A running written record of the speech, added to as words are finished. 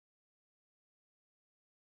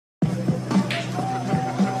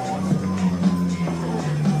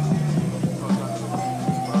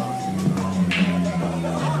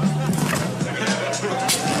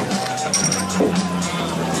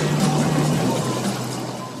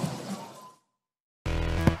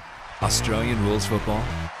Australian rules football?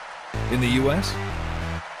 In the U.S.?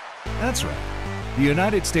 That's right. The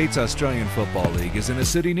United States Australian Football League is in a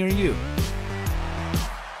city near you.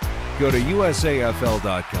 Go to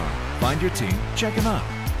USAFL.com, find your team, check them out.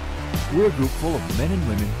 We're a group full of men and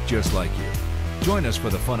women just like you. Join us for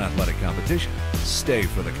the fun athletic competition. Stay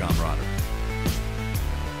for the camaraderie.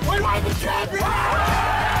 We are the champions!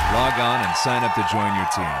 Log on and sign up to join your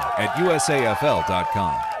team at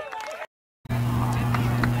USAFL.com.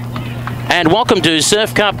 And welcome to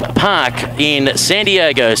Surf Cup Park in San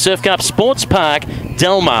Diego, Surf Cup Sports Park,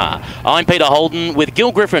 Del Mar. I'm Peter Holden with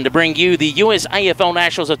Gil Griffin to bring you the USAFL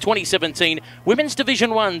Nationals of 2017 Women's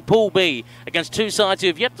Division 1 Pool B against two sides who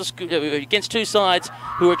are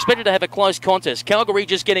expected to have a close contest. Calgary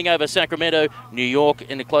just getting over Sacramento, New York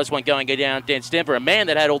in a close one going down against Denver. A man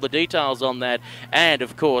that had all the details on that, and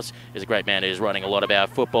of course is a great man who's writing a lot about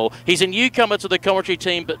football. He's a newcomer to the commentary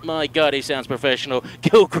team, but my God, he sounds professional.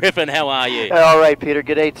 Gil Griffin, how are you? All right, Peter.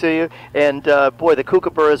 Good day to you. And boy, the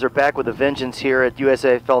Kookaburras are back with a vengeance here at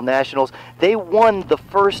USAFL Nationals. They won the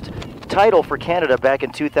first title for Canada back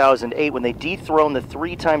in 2008 when they dethroned the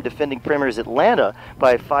three-time defending premiers Atlanta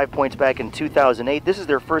by 5 points back in 2008. This is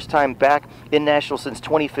their first time back in Nationals since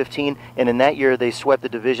 2015, and in that year they swept the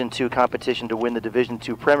Division II competition to win the Division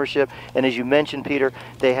II premiership. And as you mentioned, Peter,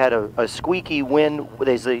 they had a squeaky win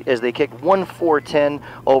as they kicked 1-4-10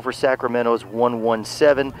 over Sacramento's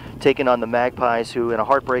 1-1-7, taking on the Magpies, who in a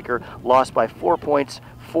heartbreaker lost by 4 points,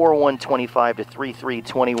 4-1-25 to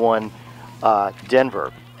 3-3-21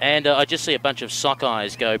 Denver. And I just see a bunch of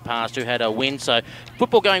Sockeyes go past who had a win. So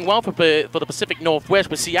football going well for the Pacific Northwest,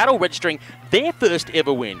 with Seattle registering their first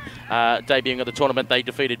ever win. Debuting at the tournament, they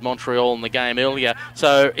defeated Montreal in the game earlier.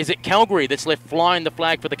 So is it Calgary that's left flying the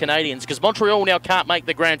flag for the Canadians? Because Montreal now can't make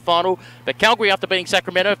the grand final. But Calgary, after beating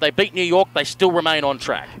Sacramento, if they beat New York, they still remain on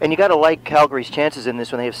track. And you got to like Calgary's chances in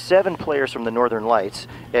this one. They have 7 players from the Northern Lights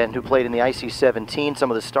and who played in the IC-17. Some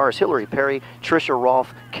of the stars: Hillary Perry, Tricia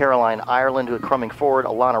Rolfe, Caroline Ireland, who are coming forward,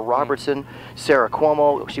 Alana Robertson, Sarah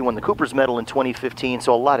Cuomo. She won the Cooper's Medal in 2015,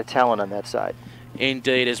 so a lot of talent on that side.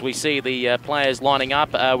 Indeed, as we see the players lining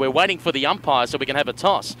up, we're waiting for the umpire so we can have a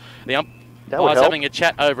toss. The umpire's having a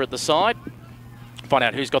chat over at the side, find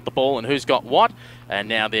out who's got the ball and who's got what, and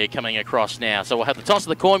now they're coming across now. So we'll have the toss of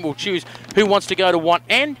the coin, we'll choose who wants to go to what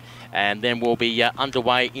end, and then we'll be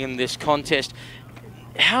underway in this contest.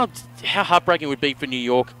 How heartbreaking it would be for New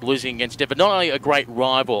York losing against Denver. Not only a great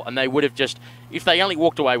rival, and they would have just, if they only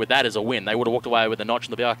walked away with that as a win, they would have walked away with a notch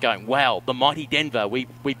in the belt going, wow, the mighty Denver, we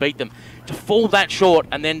beat them. To fall that short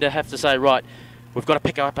and then to have to say, right, we've got to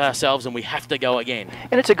pick up ourselves and we have to go again.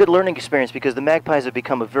 And it's a good learning experience because the Magpies have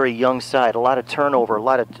become a very young side, a lot of turnover, a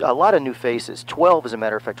lot of new faces. 12, as a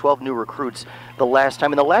matter of fact, 12 new recruits the last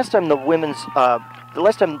time. And the last time the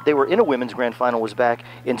last time they were in a women's grand final was back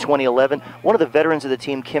in 2011. One of the veterans of the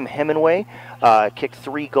team, Kim Hemingway, kicked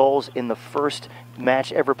 3 goals in the first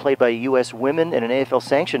match ever played by U.S. women in an AFL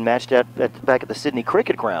sanctioned match back at the Sydney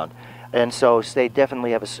Cricket Ground. And so they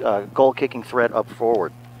definitely have a goal-kicking threat up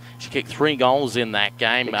forward. She kicked 3 goals in that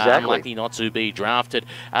game, unlikely not to be drafted.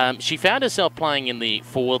 She found herself playing in the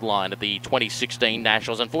forward line at the 2016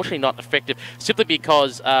 Nationals. Unfortunately not effective, simply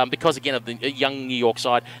because again, of the young New York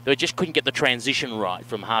side, they just couldn't get the transition right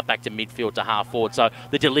from half-back to midfield to half-forward, so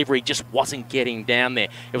the delivery just wasn't getting down there.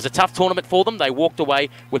 It was a tough tournament for them. They walked away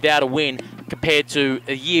without a win compared to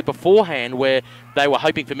a year beforehand where they were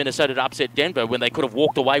hoping for Minnesota to upset Denver when they could have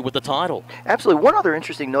walked away with the title. Absolutely. One other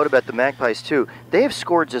interesting note about the Magpies, too. They have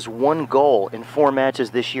scored just 1 goal in 4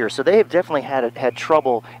 matches this year, so they have definitely had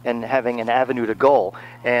trouble in having an avenue to goal.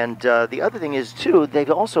 And the other thing is, too,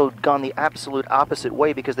 they've also gone the absolute opposite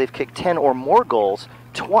way because they've kicked 10 or more goals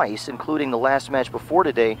twice, including the last match before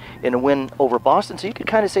today in a win over Boston. So you could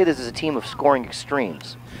kind of say this is a team of scoring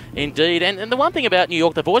extremes. Indeed, and the one thing about New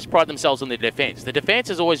York, they've always prided themselves on their defence. The defence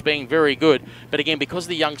has always been very good, but again, because of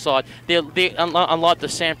the young side, they're unlike the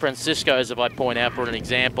San Franciscos, if I point out for an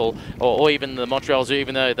example, or even the Montreals,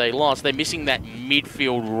 even though they lost, they're missing that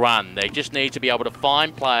midfield run. They just need to be able to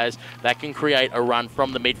find players that can create a run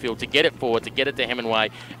from the midfield to get it forward, to get it to Hemingway,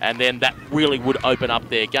 and then that really would open up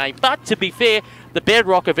their game. But to be fair, the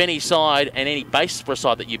bedrock of any side and any base for a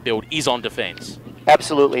side that you build is on defence.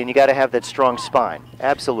 Absolutely, and you got to have that strong spine.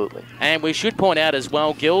 Absolutely. And we should point out as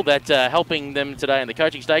well, Gil, that helping them today in the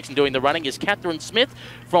coaching stakes and doing the running is Catherine Smith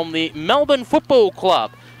from the Melbourne Football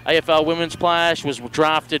Club. AFL women's player. She was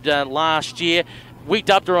drafted last year. We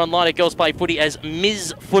dubbed her online at Girls Play Footy as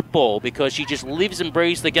Ms. Football because she just lives and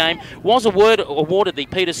breathes the game. Was awarded the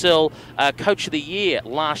Peter Sill Coach of the Year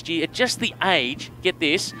last year at just the age, get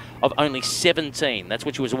this, of only 17. That's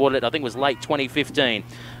what she was awarded, I think it was late 2015.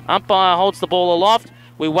 Umpire holds the ball aloft.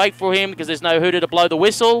 We wait for him because there's no hooter to blow the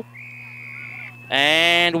whistle.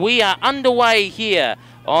 And we are underway here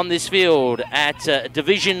on this field at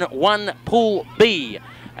Division 1 Pool B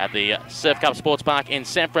at the Surf Cup Sports Park in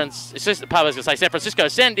San Francisco. I was going to say San Francisco,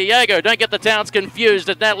 San Diego. Don't get the towns confused.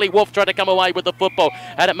 As Natalie Wolf tried to come away with the football,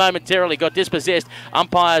 had it momentarily, got dispossessed.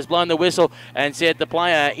 Umpires blown the whistle and said the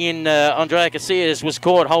player in Andrea Casillas was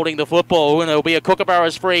caught holding the football, and it'll be a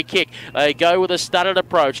Kookaburras free kick. They go with a studded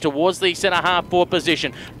approach towards the centre half forward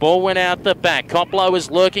position. Ball went out the back. Koplo is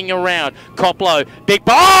lurking around. Koplo, big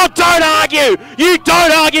ball. Oh, don't argue! You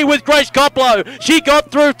don't argue with Grace Koplo. She got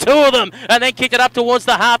through 2 of them and then kicked it up towards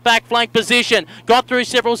the half-back flank position. Got through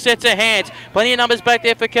several sets of hands. Plenty of numbers back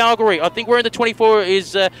there for Calgary. I think we're in the 24.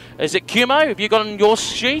 Is it Cuomo? Have you got on your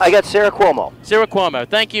sheet? I got Sarah Cuomo. Sarah Cuomo.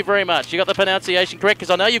 Thank you very much. You got the pronunciation correct,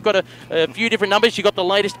 because I know you've got a few different numbers. You got the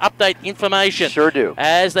latest update information. Sure do.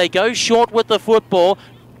 As they go short with the football.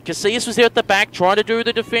 Casillas was there at the back trying to do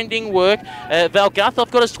the defending work. Valgathov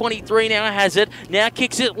got his 23 now, has it. Now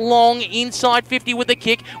kicks it long inside 50 with the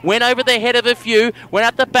kick. Went over the head of a few. Went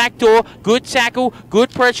out the back door. Good tackle. Good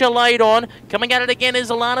pressure laid on. Coming at it again is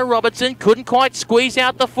Alana Robertson. Couldn't quite squeeze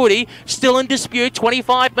out the footy. Still in dispute.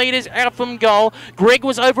 25 metres out from goal. Greg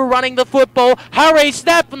was overrunning the football. Hurry,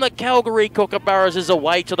 snap from the Calgary Kookaburras is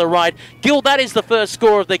away to the right. Gil, that is the first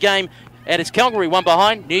score of the game. And it's Calgary 1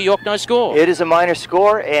 behind, New York no score. It is a minor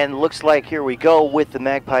score, and looks like here we go with the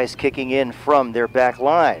Magpies kicking in from their back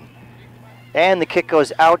line. And the kick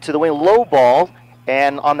goes out to the wing, low ball,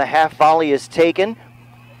 and on the half volley is taken.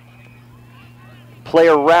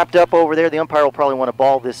 Player wrapped up over there. The umpire will probably want to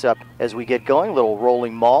ball this up as we get going. Little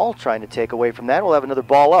rolling maul, trying to take away from that. We'll have another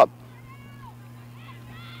ball up.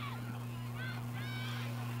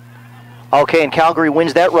 Okay, and Calgary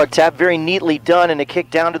wins that rug tap. Very neatly done, and a kick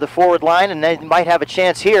down to the forward line, and they might have a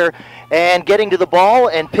chance here. And getting to the ball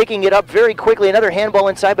and picking it up very quickly. Another handball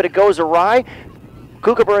inside, but it goes awry.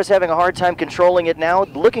 Kookaburras having a hard time controlling it now,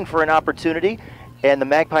 looking for an opportunity, and the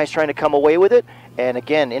Magpies trying to come away with it. And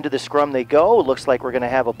again, into the scrum they go. Looks like we're going to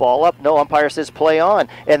have a ball up. No, umpire says play on.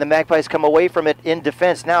 And the Magpies come away from it in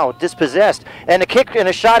defense now, dispossessed. And a kick and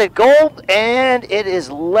a shot at goal, and it is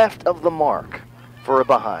left of the mark for a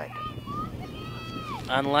behind.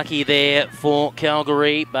 Unlucky there for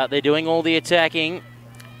Calgary, but they're doing all the attacking.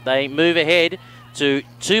 They move ahead to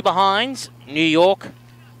 2 behinds. New York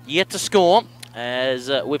yet to score,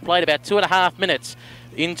 as we've played about 2.5 minutes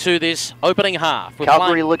into this opening half.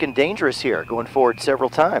 Calgary looking dangerous here, going forward several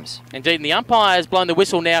times. Indeed, and the umpire has blown the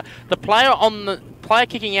whistle now. The player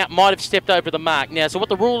kicking out might have stepped over the mark. Now, so what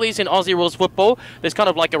the rule is in Aussie rules football, there's kind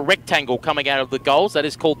of like a rectangle coming out of the goals. That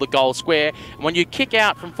is called the goal square. And when you kick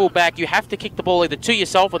out from full back, you have to kick the ball either to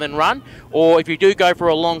yourself and then run, or if you do go for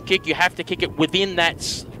a long kick, you have to kick it within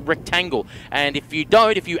that rectangle. And if you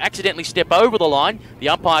don't, if you accidentally step over the line, the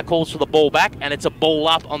umpire calls for the ball back, and it's a ball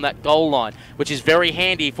up on that goal line, which is very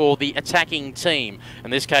handy for the attacking team, in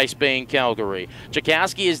this case being Calgary.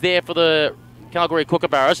 Jakowski is there for the Calgary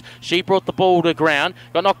Kookaburras. She brought the ball to ground,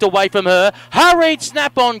 got knocked away from her. Hurried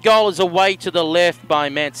snap on goal is away to the left by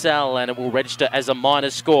Mansell, and it will register as a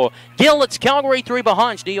minor score. Gil, it's Calgary 3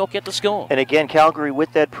 behind. New York get the score. And again, Calgary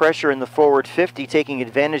with that pressure in the forward 50, taking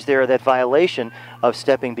advantage there of that violation of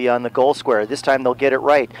stepping beyond the goal square. This time they'll get it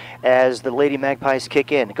right as the Lady Magpies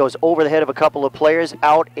kick in. It goes over the head of a couple of players,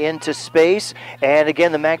 out into space, and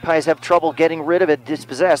again the Magpies have trouble getting rid of it,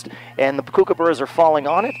 dispossessed, and the Kookaburras are falling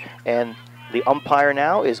on it, and the umpire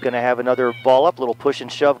now is going to have another ball up, little push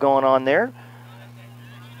and shove going on there.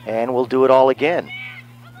 And we'll do it all again.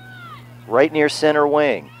 Right near center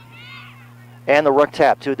wing. And the ruck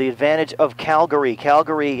tap to the advantage of Calgary.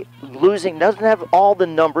 Calgary losing, doesn't have all the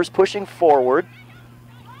numbers, pushing forward.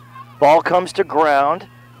 Ball comes to ground.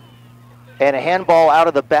 And a handball out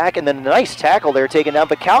of the back, and then a nice tackle there taken down.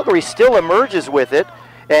 But Calgary still emerges with it.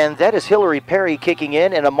 And that is Hillary Perry kicking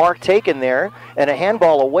in, and a mark taken there, and a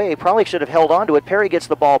handball away. Probably should have held on to it. Perry gets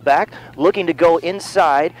the ball back, looking to go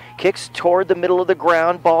inside, kicks toward the middle of the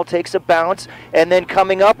ground. Ball takes a bounce, and then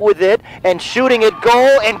coming up with it and shooting it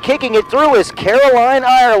goal and kicking it through is Caroline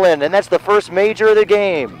Ireland, and that's the first major of the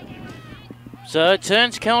game. So it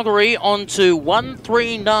turns Calgary onto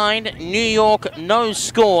 1-3-9, New York no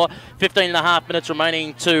score. 15.5 minutes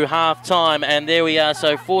remaining to half-time, and there we are,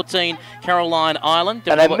 so 14, Caroline Ireland.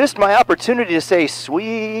 And I missed my opportunity to say,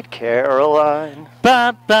 sweet Caroline.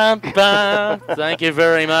 Ba, ba, ba. Thank you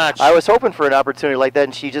very much. I was hoping for an opportunity like that,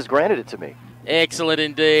 and she just granted it to me. Excellent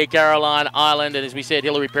indeed, Caroline Island, and as we said,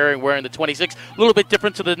 Hillary Perry wearing the 26. A little bit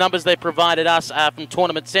different to the numbers they provided us from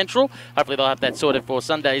Tournament Central. Hopefully they'll have that sorted for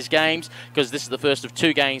Sunday's games, because this is the first of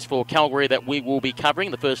 2 games for Calgary that we will be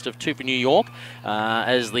covering, the first of 2 for New York.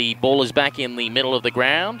 As the ball is back in the middle of the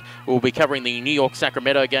ground, we'll be covering the New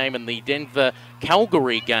York-Sacramento game and the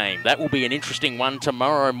Denver-Calgary game. That will be an interesting one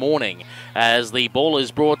tomorrow morning as the ball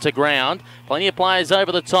is brought to ground. Plenty of players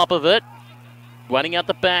over the top of it. Waiting out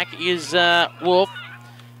the back is Wolf.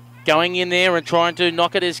 Going in there and trying to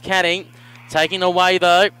knock it is Caddy. Taking away,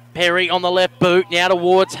 though, Perry on the left boot. Now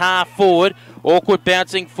towards half forward. Awkward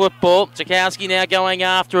bouncing football. Tchaikovsky now going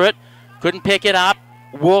after it. Couldn't pick it up.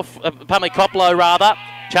 Wolf, Koplo rather.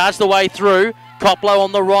 Charged the way through. Koplo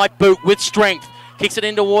on the right boot with strength. Kicks it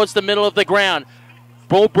in towards the middle of the ground.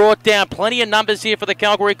 Ball brought down. Plenty of numbers here for the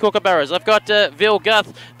Calgary Kookaburras. I've got Vil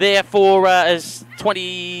Guth there for as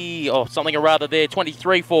 20 or something or rather there,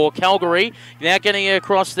 23 for Calgary. Now getting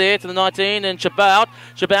across there to the 19 and Chabout.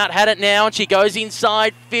 Chabout had it now and she goes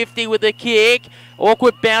inside 50 with a kick.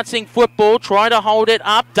 Awkward bouncing football, trying to hold it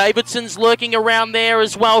up. Davidson's lurking around there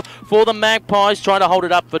as well for the Magpies, trying to hold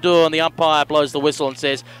it up for Dur, and the umpire blows the whistle and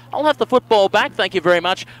says, I'll have the football back, thank you very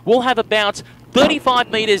much. We'll have a bounce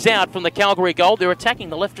 35 metres out from the Calgary goal. They're attacking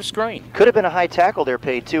the left of screen. Could have been a high tackle there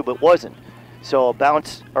paid too, but wasn't. So a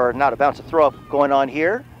bounce, or not a bounce, a throw up going on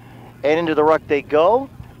here. And into the ruck they go.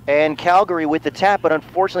 And Calgary with the tap, but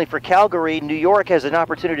unfortunately for Calgary, New York has an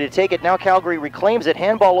opportunity to take it. Now Calgary reclaims it,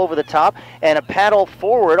 handball over the top, and a paddle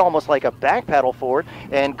forward, almost like a back paddle forward,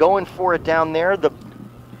 and going for it down there. The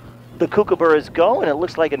Kookaburras go, and it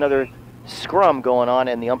looks like another scrum going on,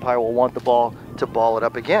 and the umpire will want the ball to ball it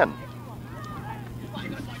up again.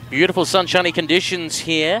 Beautiful sunshiny conditions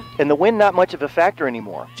here. And the wind not much of a factor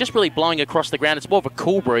anymore. Just really blowing across the ground. It's more of a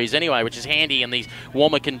cool breeze anyway, which is handy in these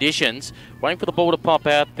warmer conditions. Waiting for the ball to pop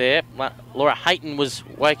out there. Laura Hayton was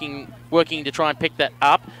working to try and pick that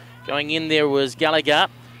up. Going in there was Gallagher.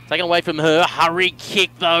 Taken away from her. Hurry kick,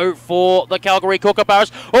 though, for the Calgary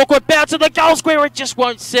Kookaburras. Awkward bounce at the goal square. It just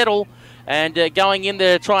won't settle. And going in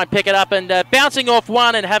there to try and pick it up and bouncing off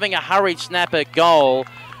one and having a hurried snap at goal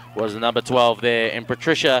was the number 12 there, and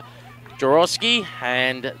Patricia Jaworski,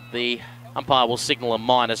 and the umpire will signal a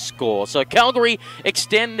minus score. So Calgary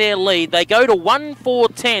extend their lead. They go to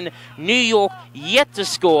 1-4-10. New York yet to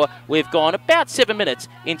score. We've gone about 7 minutes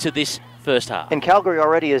into this first half. And Calgary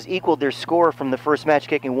already has equaled their score from the first match,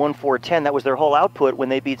 kicking 1-4-10. That was their whole output when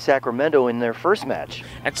they beat Sacramento in their first match.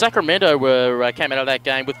 And Sacramento came out of that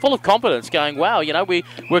game with full of confidence, going, wow, you know, we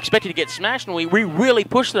were expected to get smashed, and we really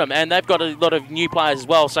pushed them. And they've got a lot of new players as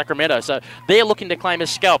well, Sacramento. So they're looking to claim a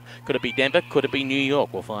scalp. Could it be Denver? Could it be New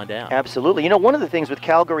York? We'll find out. Absolutely. You know, one of the things with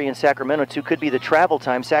Calgary and Sacramento, too, could be the travel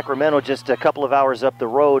time. Sacramento just a couple of hours up the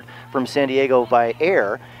road from San Diego by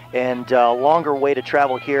air, and a longer way to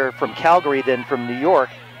travel here from Calgary than from New York,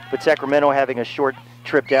 but Sacramento having a short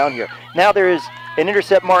trip down here. Now there is an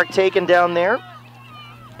intercept mark taken down there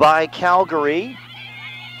by Calgary.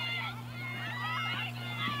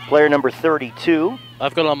 Player number 32.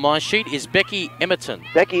 I've got on my sheet is Becky Emmerton.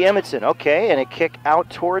 Becky Emmerton, okay, and a kick out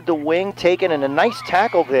toward the wing, taken, and a nice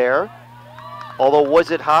tackle there. Although,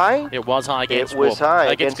 was it high? It was high against Wolf. It was high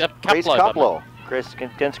against Grace Koplo.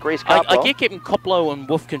 Against Grace Koplo. I get getting Koplo and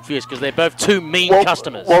Wolf confused because they're both two mean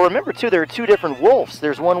customers. Well, remember, too, there are 2 different Wolves.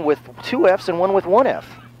 There's one with 2 Fs and one with 1 F.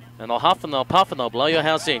 And they'll huff and they'll puff and they'll blow your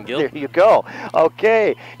house in, Gil. There you go.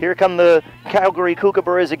 Okay, here come the Calgary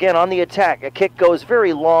Kookaburras again on the attack. A kick goes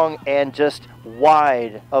very long and just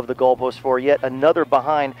wide of the goalpost for yet another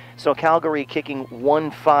behind. So Calgary kicking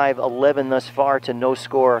 1-5-11 thus far to no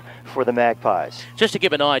score for the Magpies. Just to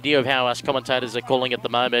give an idea of how us commentators are calling at the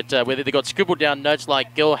moment, whether they've got scribbled down notes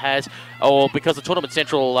like Gil has, or because the Tournament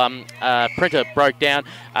Central printer broke down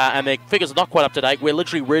and the figures are not quite up to date, we're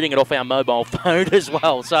literally reading it off our mobile phone as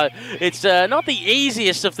well. So it's not the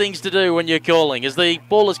easiest of things to do when you're calling, as the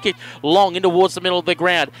ball is kicked long in towards the middle of the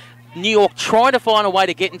ground. New York trying to find a way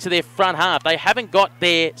to get into their front half. They haven't got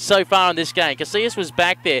there so far in this game. Casillas was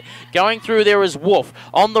back there. Going through there is Wolf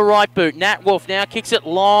on the right boot. Nat Wolf now kicks it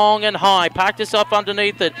long and high. Parked herself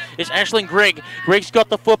underneath it is Ashlyn Grigg. Grigg's got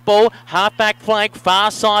the football. Half-back flank, far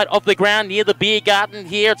side of the ground near the beer garden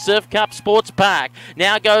here at Surf Cup Sports Park.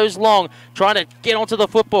 Now goes long, trying to get onto the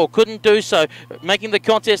football. Couldn't do so. Making the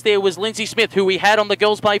contest there was Lindsay Smith, who we had on the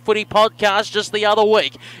Girls Play Footy podcast just the other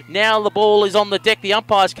week. Now the ball is on the deck. The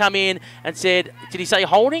umpires come in and said, did he say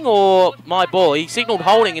holding or my ball? He signalled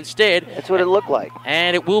holding instead. That's what it looked like.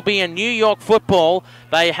 And it will be a New York football.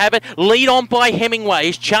 They have it. Lead on by Hemingway.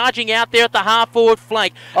 He's charging out there at the half-forward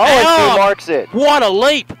flank. Oh, and he marks it. What a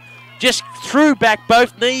leap. just threw back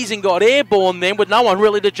both knees and got airborne then with no one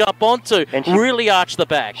really to jump onto. And she really arched the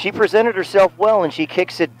back. She presented herself well, and she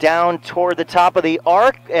kicks it down toward the top of the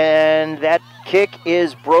arc, and that kick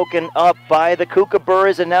is broken up by the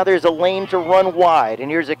Kookaburras, and now there's a lane to run wide. And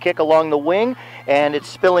here's a kick along the wing, and it's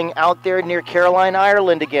spilling out there near Caroline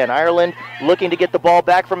Ireland again. Ireland looking to get the ball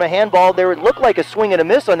back from a handball. There it looked like a swing and a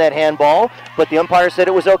miss on that handball, but the umpire said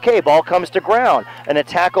it was okay. Ball comes to ground. And a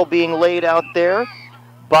tackle being laid out there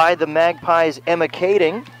by the Magpies, Emma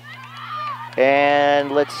Kading.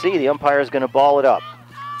 And let's see, the umpire is going to ball it up.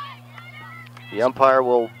 The umpire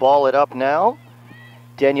will ball it up now.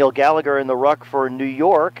 Danielle Gallagher in the ruck for New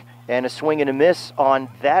York, and a swing and a miss on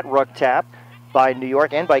that ruck tap by New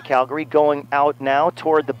York and by Calgary, going out now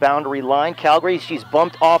toward the boundary line. Calgary, she's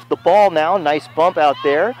bumped off the ball now. Nice bump out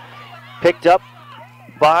there. Picked up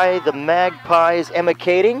by the Magpies, Emma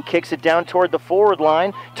Kading, kicks it down toward the forward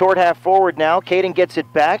line, toward half forward now. Kading gets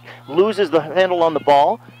it back, loses the handle on the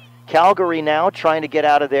ball. Calgary now trying to get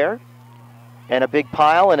out of there. And a big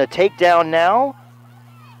pile and a takedown now.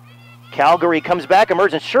 Calgary comes back,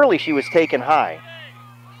 emergent. Surely she was taken high.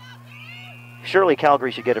 Surely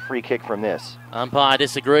Calgary should get a free kick from this. Umpire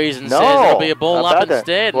disagrees and says it'll be a ball up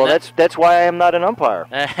instead. Well, that's why I am not an umpire.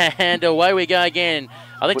 And away we go again.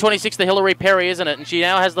 I think 26 to Hillary Perry, isn't it? And she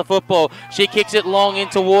now has the football. She kicks it long in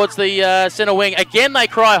towards the centre wing. Again, they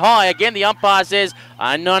cry high. Again, the umpire says,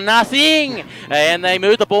 I know nothing. And they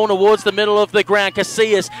move the ball towards the middle of the ground.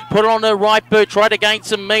 Casillas put it on the right boot, tried to gain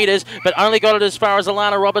some metres, but only got it as far as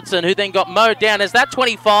Alana Robertson, who then got mowed down. Is that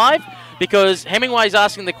 25? Because Hemingway's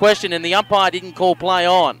asking the question and the umpire didn't call play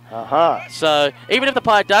on. So even if the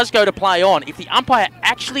player does go to play on, if the umpire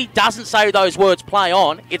actually doesn't say those words play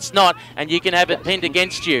on, it's not, and you can have it pinned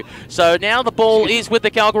against you. So now the ball is with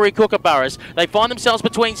the Calgary Kookaburras. They find themselves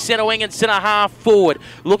between centre wing and centre half forward.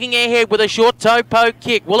 Looking ahead with a short toe poke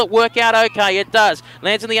kick. Will it work out okay? It does.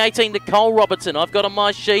 Lands in the 18 to Nicole Robertson. I've got on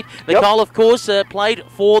my sheet. Nicole, of course, played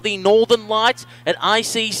for the Northern Lights at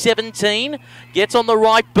IC17. Gets on the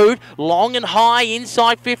right boot. Long and high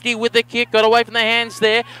inside 50 with the kick. Got away from the hands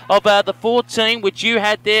there of the 14, which you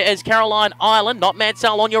had there as Caroline Ireland, not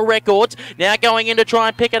Mansell on your records. Now going in to try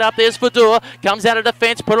and pick it up. There's Fedor. Comes out of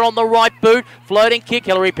defence. Put it on the right boot. Floating kick.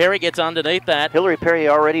 Hillary Perry gets underneath that. Hillary Perry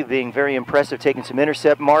already being very impressive, taking some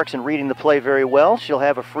intercept marks and reading the play very well. She'll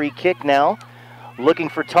have a free kick now. Looking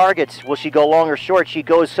for targets. Will she go long or short? She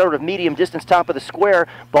goes sort of medium distance, top of the square.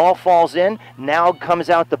 Ball falls in. Now comes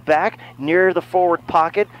out the back near the forward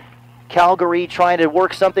pocket. Calgary trying to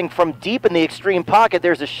work something from deep in the extreme pocket.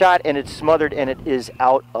 There's a shot, and it's smothered, and it is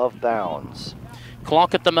out of bounds.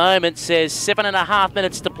 Clock at the moment says 7.5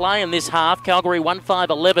 minutes to play in this half. Calgary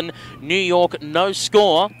 1-5-11. New York no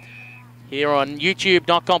score. Here on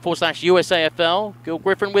youtube.com/USAFL. Gil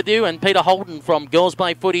Griffin with you and Peter Holden from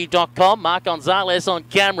girlsplayfooty.com. Mark Gonzalez on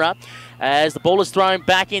camera as the ball is thrown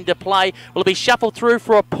back into play. Will it be shuffled through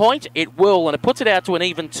for a point? It will, and it puts it out to an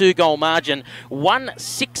even 2-goal margin.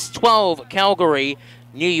 1-6-12 Calgary.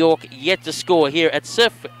 New York yet to score here at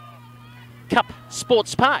Surf Cup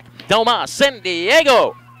Sports Park, Del Mar, San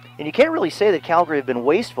Diego. And you can't really say that Calgary have been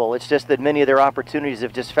wasteful. It's just that many of their opportunities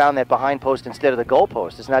have just found that behind post instead of the goal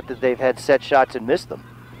post. It's not that they've had set shots and missed them.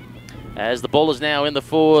 As the ball is now in the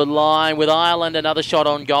forward line with Ireland, another shot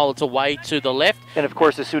on goal. It's away to the left. And, of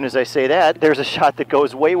course, as soon as I say that, there's a shot that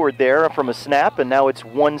goes wayward there from a snap, and now it's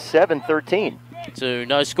 1-7-13. To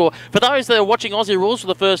no score. For those that are watching Aussie Rules for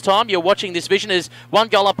the first time, you're watching this vision as one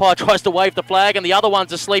goal umpire tries to wave the flag and the other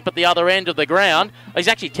one's asleep at the other end of the ground. He's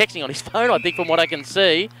actually texting on his phone, I think, from what I can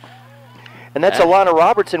see. And that's Alana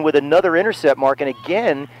Robertson with another intercept mark. And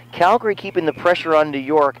again, Calgary keeping the pressure on New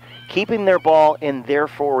York, keeping their ball in their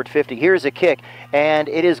forward 50. Here's a kick, and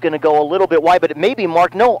it is going to go a little bit wide, but it may be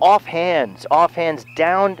marked. No, off hands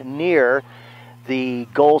down near the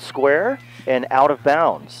goal square and out of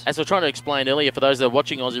bounds. As I was trying to explain earlier, for those that are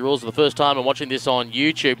watching Aussie Rules for the first time and watching this on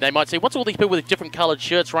YouTube, they might say, what's all these people with different coloured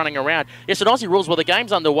shirts running around? Yes, at Aussie Rules, well, the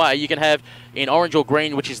game's underway. You can have in orange or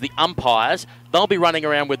green, which is the umpires. They'll be running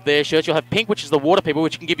around with their shirts. You'll have pink, which is the water people,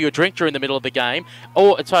 which can give you a drink during the middle of the game.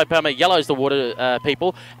 Or, yellow's the water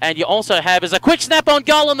people. And you also have, as a quick snap on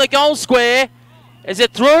goal in the goal square. Is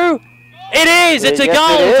it through? It is! It's a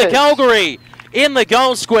goal to Calgary in the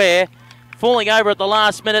goal square. Falling over at the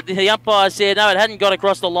last minute, the umpire said, no, it hadn't got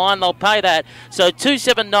across the line, they'll pay that. So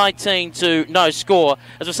 2-7-19 to no score.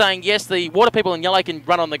 As we're saying, yes, the water people in yellow can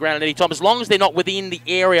run on the ground at any time, as long as they're not within the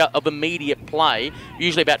area of immediate play,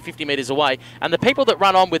 usually about 50 metres away. And the people that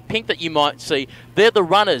run on with pink that you might see, they're the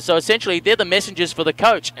runners. So essentially, they're the messengers for the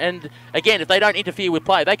coach. And again, if they don't interfere with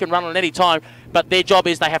play, they can run on any time, but their job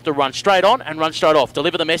is they have to run straight on and run straight off,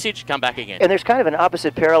 deliver the message, come back again. And there's kind of an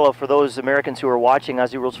opposite parallel for those Americans who are watching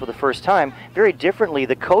Aussie Rules for the first time. Very differently,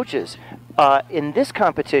 the coaches. In this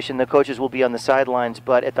competition, the coaches will be on the sidelines,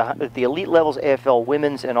 but at the elite levels, AFL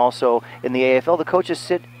women's and also in the AFL, the coaches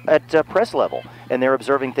sit at press level, and they're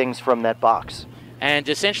observing things from that box. And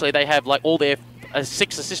essentially, they have like all their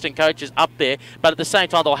 6 assistant coaches up there, but at the same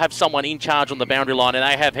time, they'll have someone in charge on the boundary line, and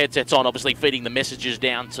they have headsets on, obviously feeding the messages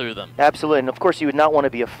down to them. Absolutely, and of course, you would not want to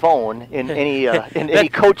be a phone in any any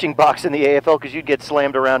coaching box in the AFL because you'd get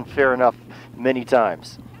slammed around fair enough many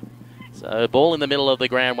times. So ball in the middle of the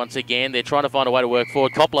ground once again. They're trying to find a way to work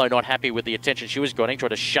forward. Koplo not happy with the attention she was getting, trying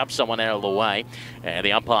to shove someone out of the way. And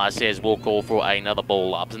the umpire says we'll call for another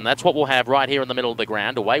ball up. And that's what we'll have right here in the middle of the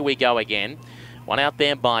ground. Away we go again. One out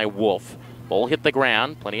there by Wolf. Ball hit the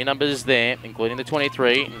ground. Plenty of numbers there, including the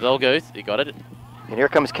 23. Velguth, you got it. And here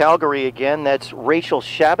comes Calgary again. That's Rachel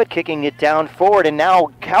Shabbat kicking it down forward. And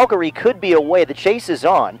now Calgary could be away. The chase is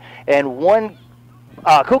on. And one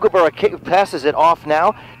Kookaburra passes it off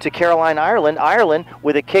now to Caroline Ireland. Ireland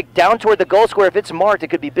with a kick down toward the goal square. If it's marked, it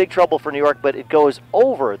could be big trouble for New York, but it goes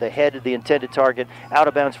over the head of the intended target, out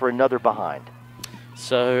of bounds for another behind.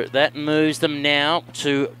 So that moves them now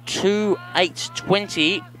to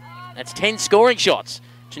 2-8-20. That's 10 scoring shots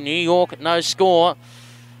to New York, no score.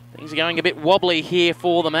 Things are going a bit wobbly here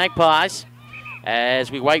for the Magpies as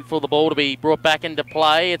we wait for the ball to be brought back into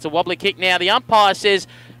play. It's a wobbly kick now. The umpire says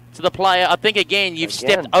to the player, I think again you've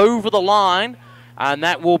stepped over the line, and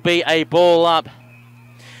that will be a ball up.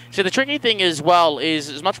 So the tricky thing as well is,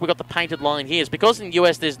 as much as we've got the painted line here, is because in the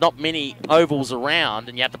US there's not many ovals around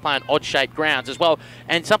and you have to play on odd-shaped grounds as well,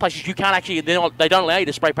 and some places you can't actually, they don't allow you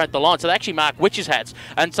to spray paint the line, so they actually mark witches' hats.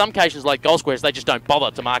 And some cases like goal squares, they just don't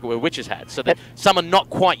bother to mark it with witches' hats. So that some are not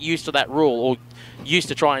quite used to that rule, or used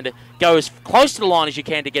to trying to go as close to the line as you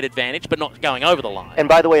can to get advantage, but not going over the line. And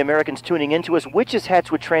by the way, Americans tuning into us, witches'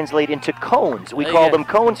 hats would translate into cones. We call them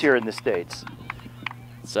cones here in the States.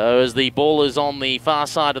 So as the ball is on the far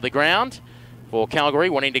side of the ground for Calgary,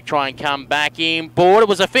 wanting to try and come back in board. It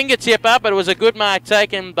was a fingertip up, but it was a good mark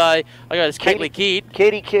taken by, it's Katie Kidd.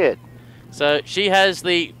 Katie Kidd. So she has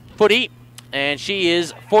the footy, and she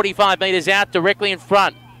is 45 metres out directly in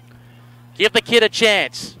front. Give the kid a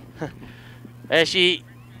chance. As she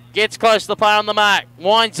gets close to the player on the mark,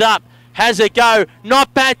 winds up, has a go,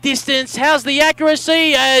 not bad distance. How's the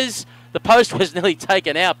accuracy? As the post was nearly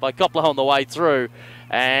taken out by Koplo on the way through.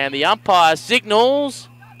 And the umpire signals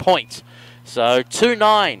point. So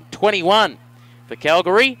 2-9-21 for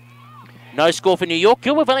Calgary. No score for New York.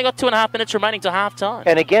 We've only got 2.5 minutes remaining to half-time.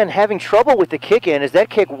 And again, having trouble with the kick in as that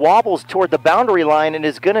kick wobbles toward the boundary line and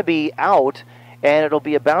is going to be out. And it'll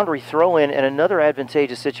be a boundary throw-in and another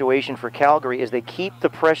advantageous situation for Calgary as they keep the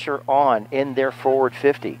pressure on in their forward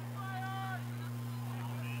 50.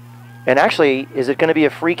 And actually, is it going to be a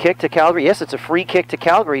free kick to Calgary? Yes, it's a free kick to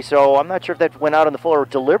Calgary, so I'm not sure if that went out on the floor or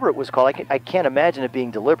deliberate was called. I can't imagine it being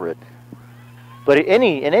deliberate. But in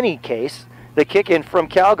any case, the kick in from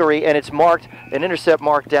Calgary, and it's marked, an intercept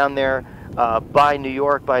mark down there by New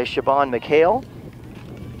York by Siobhan McHale.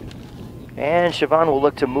 And Siobhan will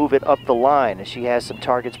look to move it up the line as she has some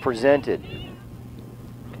targets presented.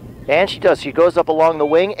 And she does. She goes up along the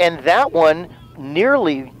wing, and that one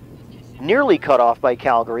nearly cut off by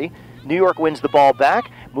Calgary. New York wins the ball back,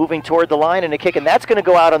 moving toward the line and a kick, and that's going to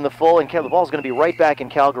go out on the full, and the ball's going to be right back in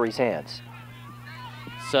Calgary's hands.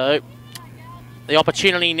 So the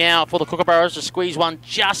opportunity now for the Kookaburras to squeeze one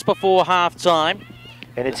just before halftime.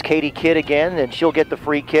 And it's Katie Kidd again, and she'll get the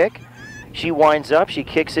free kick. She winds up, she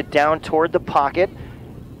kicks it down toward the pocket,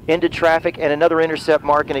 into traffic, and another intercept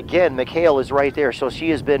mark, and again, McHale is right there, so she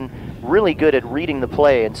has been really good at reading the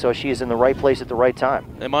play, and so she is in the right place at the right time.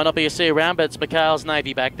 There might not be a sea around, but it's McHale's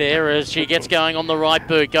Navy back there as she gets going on the right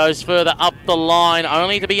boot, goes further up the line,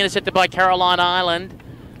 only to be intercepted by Caroline Ireland.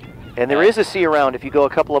 And there is a sea around. If you go a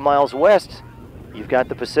couple of miles west, you've got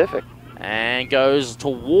the Pacific. And goes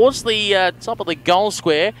towards the top of the goal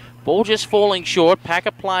square. Ball just falling short. Pack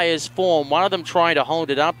of players form. One of them trying to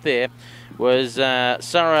hold it up there was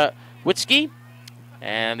Sarah Witzke.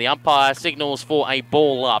 And the umpire signals for a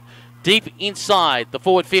ball up. Deep inside the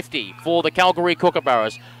forward 50 for the Calgary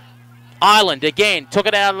Kookaburras. Ireland again took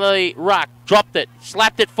it out of the ruck, dropped it,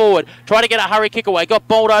 slapped it forward, tried to get a hurry kick away, got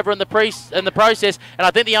bowled over in the process, and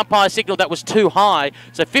I think the umpire signaled that was too high.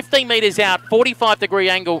 So 15 metres out, 45-degree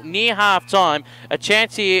angle near half-time. A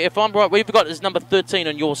chance here, if I'm right, we've got this number 13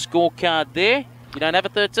 on your scorecard there. You don't have a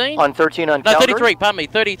 13? On 13 on No, Calgary? 33, pardon me,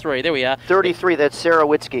 33, there we are. 33, that's Sarah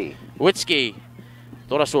Witzke. Witzke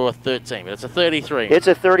Thought I saw a 13, but it's a 33. It's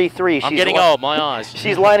a 33. I'm getting old, my eyes.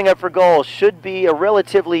 She's lining up for goal. Should be a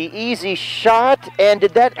relatively easy shot. And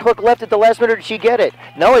did that hook left at the last minute, or did she get it?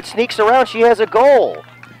 No, it sneaks around. She has a goal.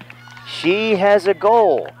 She has a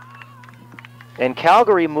goal. And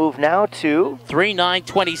Calgary move now to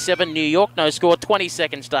 3-9-27 New York, no score, 20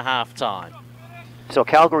 seconds to halftime. So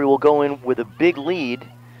Calgary will go in with a big lead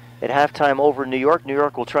at halftime over New York. New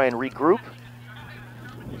York will try and regroup.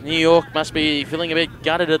 New York must be feeling a bit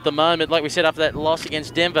gutted at the moment. Like we said, after that loss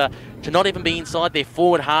against Denver, to not even be inside their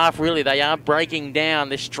forward half, really. They are breaking down.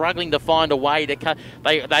 They're struggling to find a way to cut.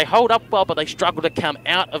 They hold up well, but they struggle to come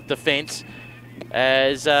out of defence.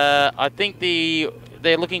 As I think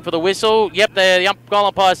they're looking for the whistle. Yep, the goal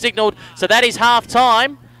umpire signalled. So that is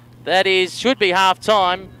half-time. That should be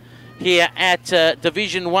half-time here at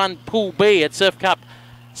Division 1 Pool B at Surf Cup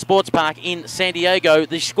Sports Park in San Diego.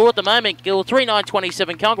 The score at the moment, Gil,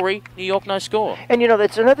 3-9-27 Calgary, New York no score. And you know,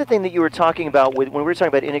 that's another thing that you were talking about when we were talking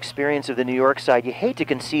about inexperience of the New York side. You hate to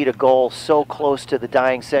concede a goal so close to the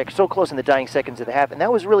dying so close in the dying seconds of the half, and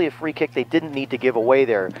that was really a free kick they didn't need to give away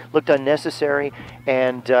there. Looked unnecessary,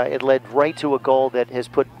 and it led right to a goal that has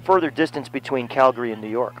put further distance between Calgary and New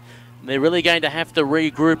York. They're really going to have to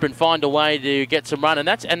regroup and find a way to get some run, and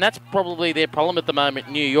that's probably their problem at the moment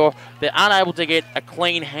in New York. They're unable to get a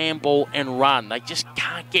clean handball and run. They just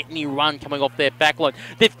can't get any run coming off their back line.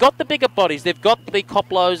 They've got the bigger bodies. They've got the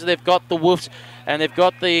Koplos, they've got the Wolves, and they've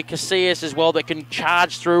got the Casillas as well that can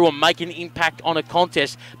charge through and make an impact on a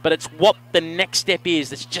contest, but it's what the next step is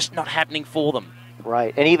that's just not happening for them.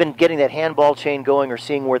 Right, and even getting that handball chain going or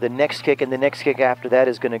seeing where the next kick and the next kick after that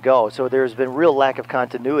is going to go. So there's been real lack of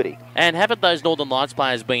continuity. And haven't those Northern Lights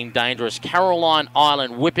players been dangerous? Caroline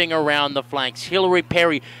Island whipping around the flanks. Hillary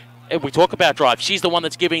Perry, we talk about drive. She's the one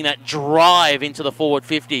that's giving that drive into the forward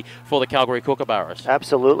 50 for the Calgary Kookaburras.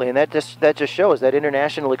 Absolutely, and that just shows that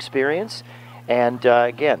international experience. And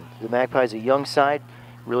again, the Magpies, a young side,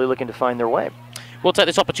 really looking to find their way. We'll take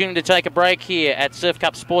this opportunity to take a break here at Surf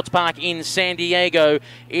Cup Sports Park in San Diego.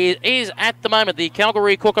 It is at the moment the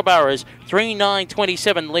Calgary Kookaburras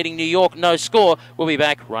 3-9-27 leading New York no score. We'll be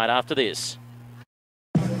back right after this.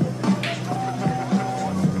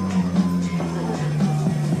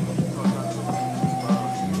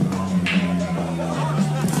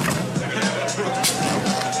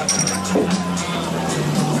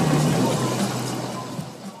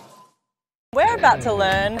 We're about to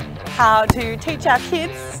learn how to teach our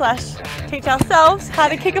kids / teach ourselves how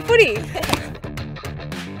to kick a footy.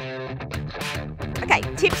 Okay,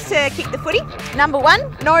 tips to kick the footy. Number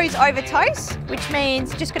 1, nose over toes, which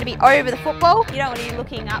means just going to be over the football. You don't want to be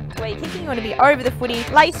looking up to where you're kicking, you want to be over the footy.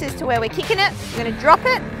 Laces to where we're kicking it. We're going to drop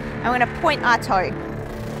it and we're going to point our toe.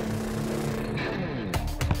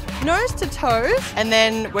 Nose to toes, and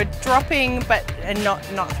then we're dropping and not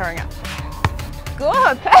throwing up.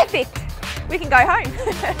 Good, perfect. We can go home.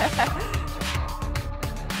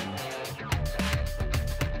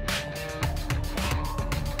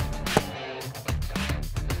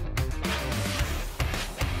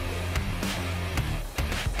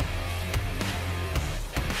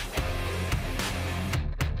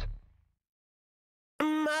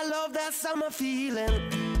 I love that summer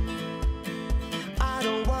feeling. I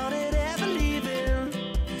don't want it ever leaving.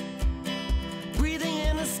 Breathing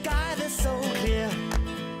in the sky that's so clear.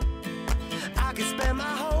 I could spend my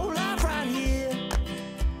whole life right here.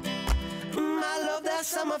 I love that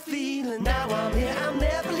summer feeling. Now I'm here, I'm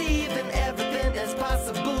never leaving. Everything is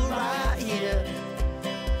possible right here.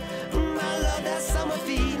 I love that summer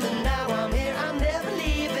feeling. Now I'm here, I'm never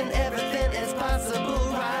leaving. Everything is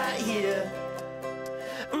possible right here.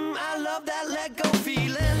 I love that let go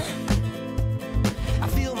feeling. I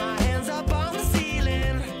feel my hands up on the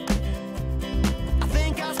ceiling. I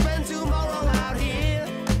think I'll spend tomorrow out here.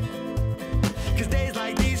 Cause days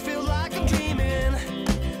like these feel like I'm dreaming.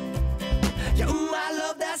 Yeah, I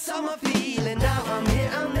love that summer feeling. Now I'm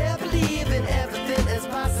here, I'm never leaving. Everything is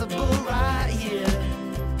possible right here.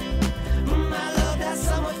 I love that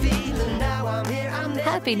summer feeling. Now I'm here, I'm never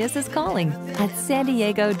Happiness is calling at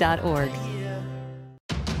sandiego.org.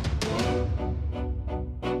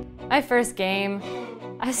 My first game,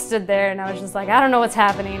 I stood there and I was just like, I don't know what's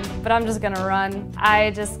happening, but I'm just gonna run.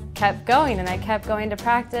 I just kept going and I kept going to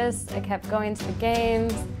practice, I kept going to the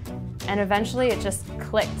games, and eventually it just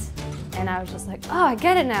clicked. And I was just like, oh, I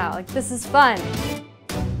get it now, like this is fun.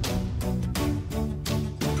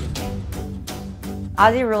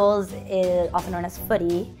 Aussie rules, is also known as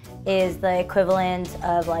footy, is the equivalent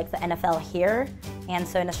of like the NFL here, and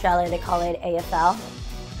so in Australia they call it AFL.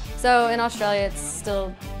 So in Australia it's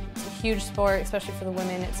still a huge sport, especially for the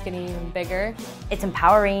women. It's getting even bigger. It's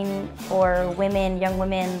empowering for women, young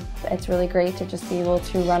women. It's really great to just be able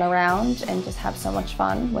to run around and just have so much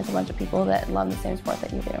fun with a bunch of people that love the same sport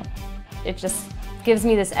that you do. It just gives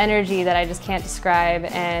me this energy that I just can't describe,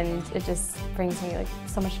 and it just brings me like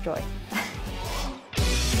so much joy.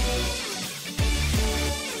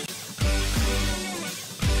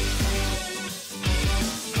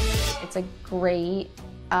 It's a great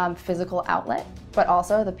physical outlet, but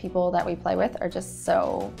also the people that we play with are just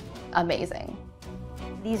so amazing.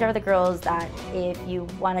 These are the girls that if you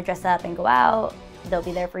want to dress up and go out, they'll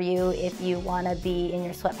be there for you. If you want to be in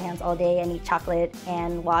your sweatpants all day and eat chocolate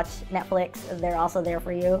and watch Netflix, they're also there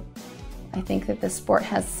for you. I think that this sport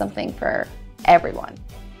has something for everyone.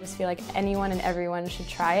 I just feel like anyone and everyone should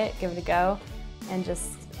try it, give it a go, and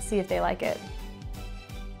just see if they like it.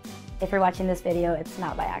 If you're watching this video, it's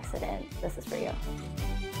not by accident. This is for you.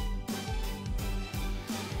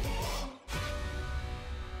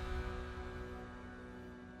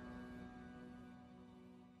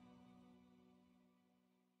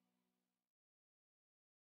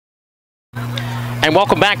 And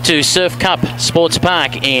welcome back to Surf Cup Sports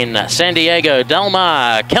Park in San Diego, Del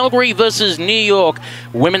Mar. Calgary versus New York,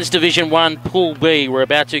 Women's Division 1 Pool B. We're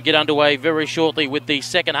about to get underway very shortly with the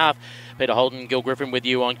second half. Peter Holden, Gil Griffin with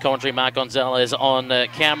you on commentary, Mark Gonzalez on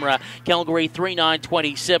camera. Calgary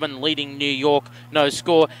 3-9-27 leading New York, no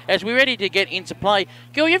score. As we're ready to get into play,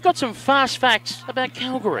 Gil, you've got some fast facts about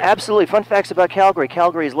Calgary. Absolutely, fun facts about Calgary.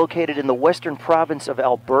 Calgary is located in the western province of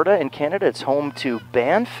Alberta in Canada. It's home to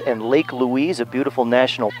Banff and Lake Louise, a beautiful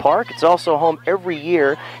national park. It's also home every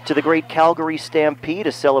year to the Great Calgary Stampede,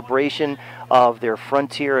 a celebration of their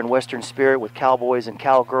frontier and western spirit with cowboys and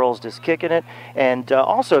cowgirls just kicking it. And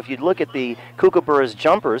also, if you look at the Kookaburras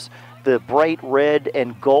jumpers, the bright red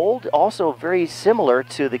and gold, also very similar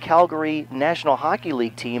to the Calgary National Hockey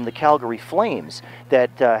League team, the Calgary Flames,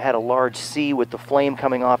 that had a large C with the flame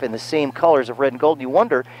coming off in the same colors of red and gold. And you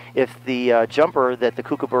wonder if the jumper that the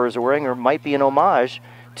Kookaburras are wearing might be an homage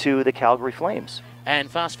to the Calgary Flames.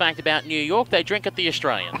 And fast fact about New York, they drink at the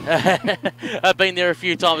Australian. I've been there a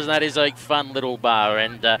few times, and that is a fun little bar.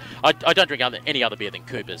 And I don't drink any other beer than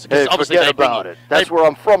Cooper's. Hey, forget about it. That's where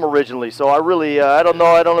I'm from originally, so I really, I don't know,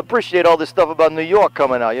 I don't appreciate all this stuff about New York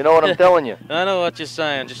coming out. You know what I'm telling you? I know what you're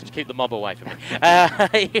saying. Just keep the mob away from me.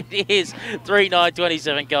 It is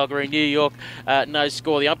 3-9-27 Calgary, New York, no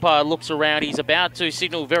score. The umpire looks around. He's about to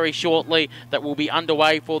signal very shortly that we'll be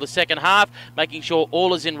underway for the second half, making sure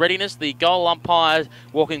all is in readiness. The goal umpire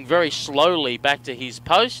walking very slowly back to his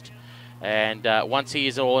post, and once he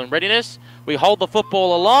is all in readiness, we hold the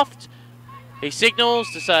football aloft. He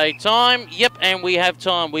signals to say time. Yep, and we have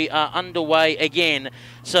time. We are underway again.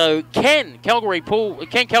 So can Calgary hold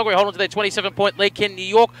on to their 27-point lead? Can New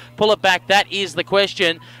York pull it back? That is the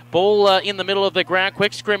question. Ball in the middle of the ground.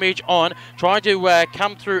 Quick scrimmage on. Trying to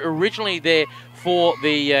come through originally there for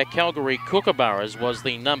the Calgary Kookaburras was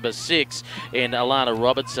the number 6 in Alana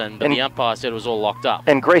Robertson, but the umpire said it was all locked up.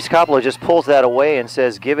 And Grace Coppola just pulls that away and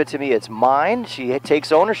says, give it to me, it's mine. She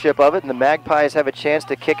takes ownership of it, and the Magpies have a chance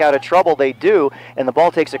to kick out of trouble. They do, and the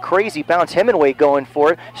ball takes a crazy bounce. Hemingway going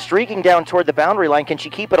for it, streaking down toward the boundary line. Can she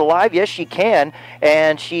keep it alive? Yes, she can,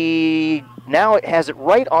 and she now has it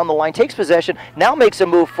right on the line, takes possession, now makes a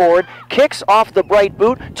move forward, kicks off the bright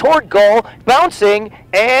boot toward goal, bouncing,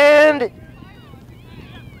 and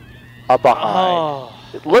behind. Oh.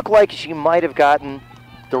 It looked like she might have gotten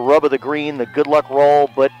the rub of the green, the good luck roll,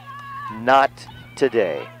 but not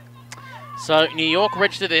today. So New York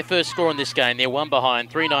registered their first score in this game. They're one behind,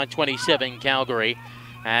 3-9-27 Calgary,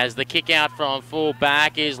 as the kick out from full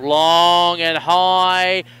back is long and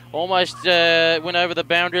high. Almost went over the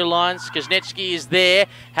boundary lines. Kuznetsky is there.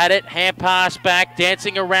 Had it. Hand pass back.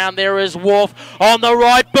 Dancing around there is Wolf on the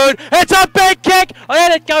right boot. It's a big kick. I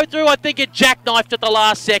had it go through. I think it jackknifed at the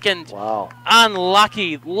last second. Wow.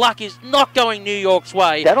 Unlucky. Luck is not going New York's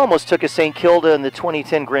way. That almost took a St. Kilda in the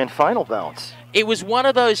 2010 Grand Final bounce. It was one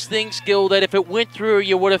of those things, Gil, that if it went through,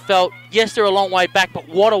 you would have felt, yes, they're a long way back, but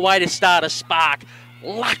what a way to start a spark.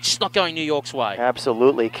 Luck's not going New York's way.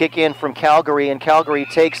 Absolutely. Kick in from Calgary, and Calgary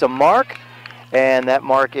takes a mark, and that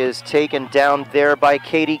mark is taken down there by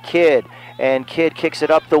Katie Kidd. And Kidd kicks it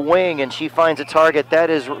up the wing, and she finds a target. That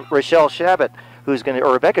is Rochelle Shabbat, who's going to,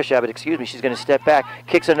 or Rebecca Shabbat, excuse me. She's going to step back,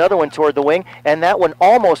 kicks another one toward the wing, and that one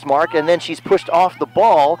almost marked, and then she's pushed off the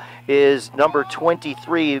ball is number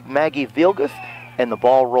 23, Maggie Vilguth, and the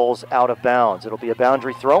ball rolls out of bounds. It'll be a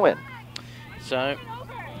boundary throw-in. So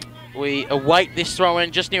we await this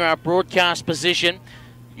throw-in just near our broadcast position,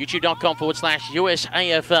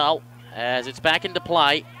 youtube.com/USAFL, as it's back into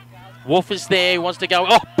play. Wolf is there, wants to go.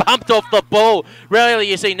 Oh, bumped off the ball. Really,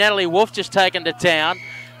 you see Natalie Wolf just taken to town.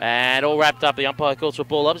 And all wrapped up. The umpire calls for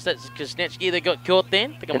ball ups. That's Kuznetsky that got caught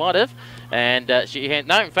then. I think I might have. And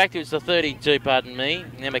no, in fact, it was the 32, pardon me.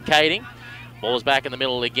 Emma Kading. Ball is back in the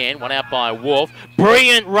middle again. One out by Wolf.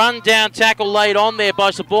 Brilliant run down tackle laid on there by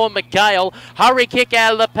Saborn McHale. Hurry kick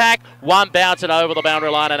out of the pack. One bounce it over the boundary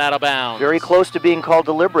line and out of bounds. Very close to being called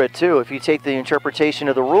deliberate, too. If you take the interpretation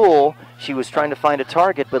of the rule, she was trying to find a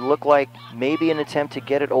target, but looked like maybe an attempt to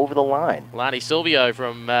get it over the line. Lani Silvio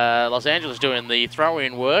from Los Angeles doing the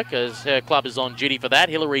throw-in work as her club is on duty for that.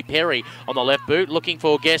 Hillary Perry on the left boot looking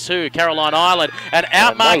for guess who? Caroline Ireland. And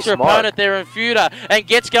outmarks her opponent there in Fuda and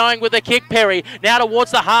gets going with the kick, Perry. Now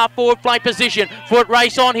towards the half-forward flank position. Foot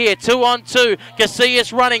race on here. 2-on-2.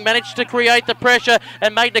 Casillas running. Managed to create the pressure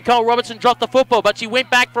and made Nicole Robertson drop the football, but she went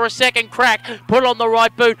back for a second crack. Put it on the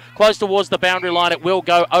right boot. Close towards the boundary line. It will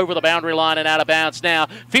go over the boundary line and out of bounds now.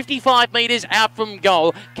 55 metres out from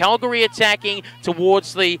goal. Calgary attacking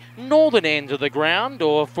towards the northern end of the ground,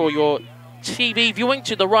 or for your TV viewing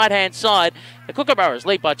to the right-hand side. The Kookaburras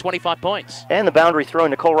lead by 25 points. And the boundary throw.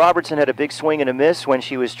 Nicole Robertson had a big swing and a miss when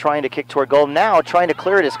she was trying to kick toward goal. Now trying to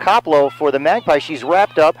clear it is Koplo for the Magpies. She's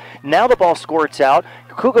wrapped up. Now the ball squirts out.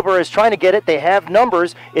 Kookaburras trying to get it. They have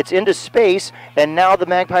numbers. It's into space. And now the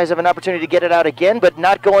Magpies have an opportunity to get it out again, but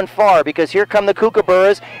not going far, because here come the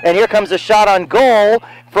Kookaburras, and here comes a shot on goal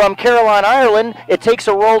from Caroline Ireland. It takes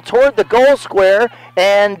a roll toward the goal square,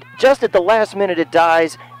 and just at the last minute it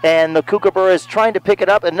dies, and the Kookaburras trying to pick it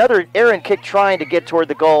up. Another errant kick trying to get toward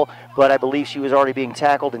the goal, but I believe she was already being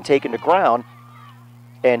tackled and taken to ground,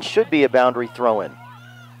 and should be a boundary throw-in.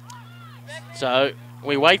 So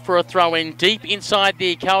we wait for a throw-in deep inside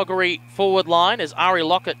the Calgary forward line as Ari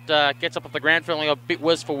Lockett gets up off the ground, feeling a bit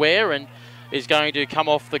worse for wear, and is going to come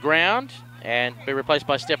off the ground and be replaced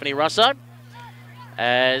by Stephanie Russo.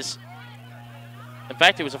 As, in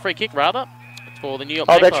fact, it was a free kick, rather, for the New York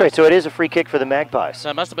Magpies. Oh, that's right. So it is a free kick for the Magpies. So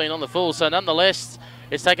it must have been on the full. So nonetheless,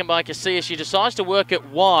 it's taken by Casillas. She decides to work it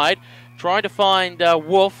wide, trying to find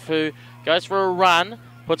Wolf, who goes for a run.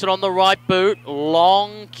 Puts it on the right boot.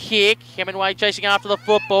 Long kick. Hemingway chasing after the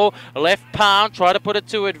football. Left palm. Try to put it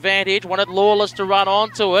to advantage. Wanted Lawless to run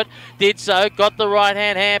onto it. Did so. Got the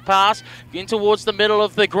right-hand hand pass. In towards the middle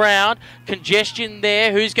of the ground. Congestion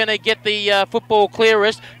there. Who's going to get the football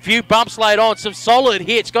clearest? Few bumps laid on. Some solid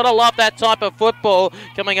hits. Got to love that type of football.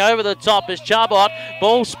 Coming over the top is Chabot.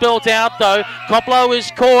 Ball spilt out though. Koplo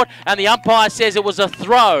is caught. And the umpire says it was a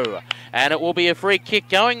throw. And it will be a free kick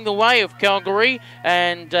going the way of Calgary.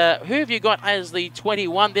 And who have you got as the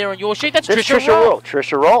 21 there on your sheet? That's Trisha Rolfe.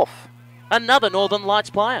 Trisha Rolfe. Another Northern Lights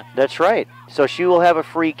player. That's right. So she will have a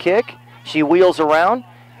free kick. She wheels around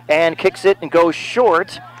and kicks it and goes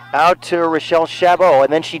short out to Rochelle Chabot.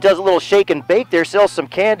 And then she does a little shake and bake there, sells some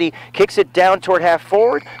candy, kicks it down toward half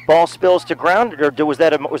forward. Ball spills to ground. Or was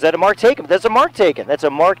that a mark taken? That's a mark taken. That's a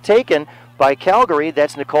mark taken by Calgary.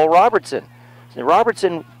 That's Nicole Robertson. So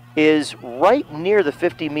Robertson is right near the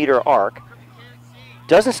 50-meter arc.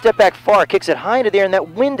 Doesn't step back far, kicks it high into there, and that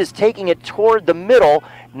wind is taking it toward the middle,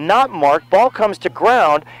 not marked. Ball comes to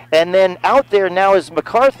ground, and then out there now is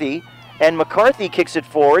McCarthy, and McCarthy kicks it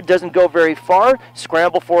forward, doesn't go very far,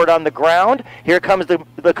 scramble for it on the ground. Here comes the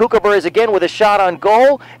Kookaburras again with a shot on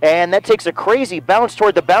goal, and that takes a crazy bounce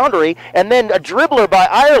toward the boundary, and then a dribbler by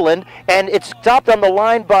Ireland, and it's stopped on the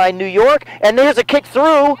line by New York, and there's a kick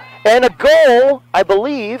through, and a goal, I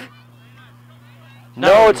believe.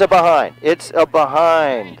 No, it's a behind. It's a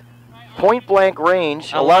behind. Point blank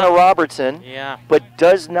range, Alana Robertson, but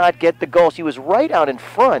does not get the goal. She was right out in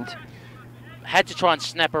front. Had to try and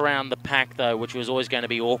snap around the pack, though, which was always going to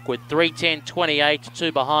be awkward. 3:10:28,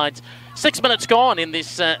 2 behinds. 6 minutes gone in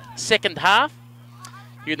this second half.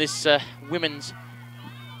 Here in this Women's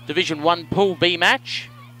Division 1 Pool B match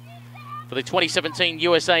for the 2017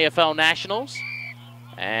 USAFL Nationals.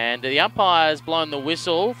 And the umpire's blown the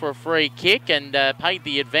whistle for a free kick and paid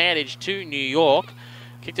the advantage to New York.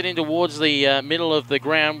 Kicked it in towards the middle of the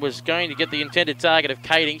ground, was going to get the intended target of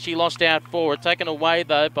Kading. She lost out for it, taken away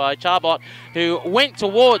though by Chabot, who went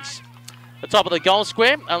towards the top of the goal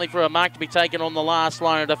square, only for a mark to be taken on the last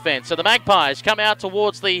line of defence. So the Magpies come out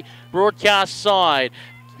towards the broadcast side,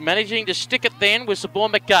 managing to stick it then with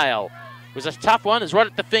Saborn McHale. It was a tough one, it's right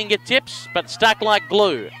at the fingertips, but stuck like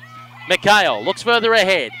glue. McHale looks further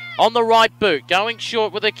ahead, on the right boot, going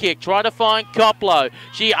short with a kick, trying to find Koplo.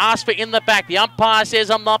 She asked for in the back. The umpire says,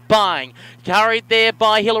 I'm not buying. Carried there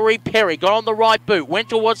by Hillary Perry, got on the right boot, went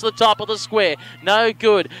towards the top of the square. No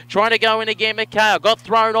good. Trying to go in again, McHale. Got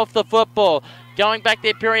thrown off the football. Going back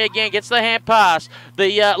there, Perry again, gets the hand pass.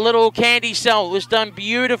 The little candy cell was done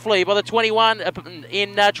beautifully by the 21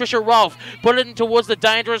 in Trisha Rolfe. Put it in towards the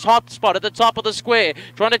dangerous hot spot at the top of the square.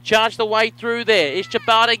 Trying to charge the way through there. It's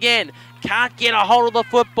Chabad again. Can't get a hold of the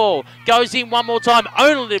football. Goes in one more time,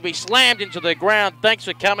 only to be slammed into the ground. Thanks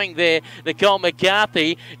for coming there, Nicole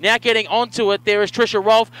McCarthy. Now getting onto it, there is Trisha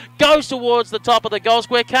Rolfe. Goes towards the top of the goal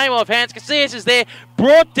square. Came off hands. Casillas is there.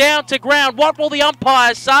 Brought down to ground. What will the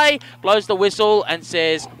umpire say? Blows the whistle and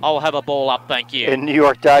says, I'll have a ball up, thank you. And New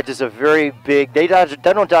York dodges a very big, they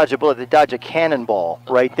don't dodge a bullet, they dodge a cannonball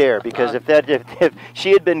right there. Because if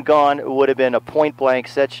she had been gone, it would have been a point-blank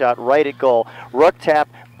set shot right at goal. Ruck tap.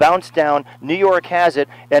 Bounce down, New York has it,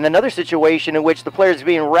 and another situation in which the player is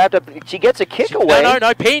being wrapped up. She gets a kick away.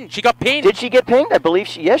 No, pinned. She got pinned. Did she get pinned? I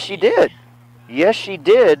believe yes, she did. Yes, she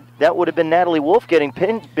did. That would have been Natalie Wolf getting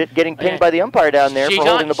pinned by the umpire down there for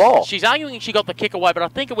holding the ball. She's arguing she got the kick away, but I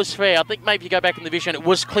think it was fair. I think maybe if you go back in the vision, it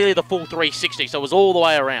was clearly the full 360, so it was all the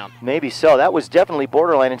way around. Maybe so. That was definitely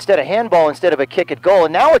borderline. Instead of handball, instead of a kick at goal,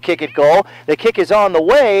 and now a kick at goal. The kick is on the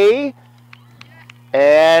way.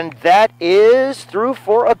 And that is through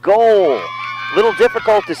for a goal. Little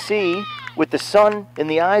difficult to see with the sun in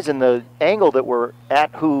the eyes and the angle that we're at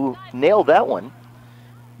who nailed that one.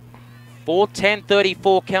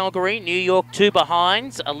 4:10:34 Calgary, New York 2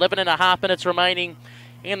 behinds. 11.5 minutes remaining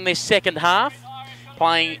in this second half.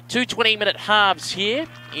 Playing 2 20-minute halves here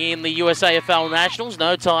in the USAFL Nationals.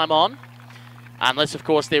 No time on. Unless, of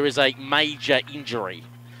course, there is a major injury.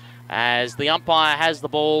 As the umpire has the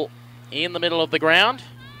ball in the middle of the ground.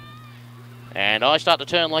 And I start to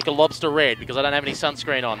turn like a lobster red because I don't have any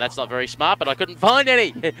sunscreen on. That's not very smart, but I couldn't find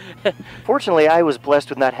any. Fortunately, I was blessed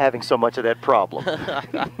with not having so much of that problem.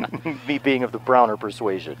 Me being of the browner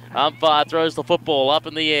persuasion. Umpire throws the football up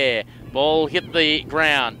in the air. Ball hit the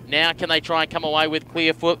ground. Now can they try and come away with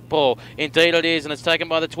clear football? Indeed it is, and it's taken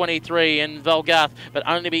by the 23 in Velgarth, but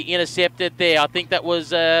only be intercepted there. I think that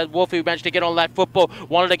was Wolf who managed to get on that football.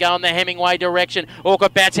 Wanted to go in the Hemingway direction.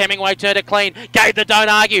 Awkward bats. Hemingway turned it clean. Gave the don't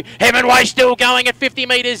argue. Hemingway still going at 50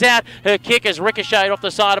 metres out. Her kick has ricocheted off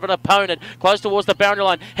the side of an opponent. Close towards the boundary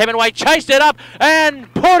line. Hemingway chased it up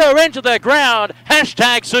and put her into the ground.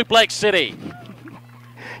 Hashtag Suplex City.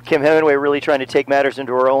 Kim Hemingway really trying to take matters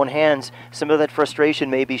into her own hands. Some of that frustration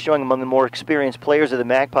may be showing among the more experienced players of the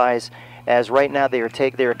Magpies, as right now they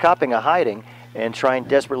are copping a hiding and trying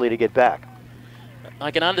desperately to get back. I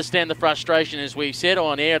can understand the frustration, as we said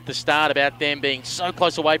on air at the start, about them being so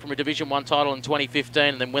close away from a Division 1 title in 2015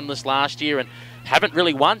 and then winless last year and haven't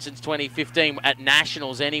really won since 2015 at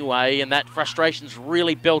Nationals anyway, and that frustration's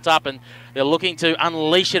really built up and they're looking to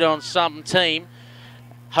unleash it on some team.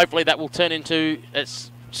 Hopefully that will turn into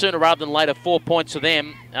sooner rather than later 4 points to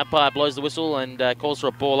them. Umpire blows the whistle and calls for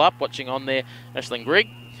a ball up. Watching on there, Ashlyn Grigg.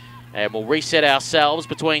 And we'll reset ourselves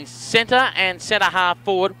between centre and centre half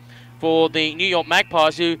forward for the New York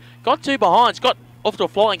Magpies, who got 2 behinds, got off to a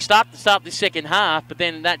flying start to start this second half, but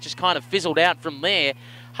then that just kind of fizzled out from there.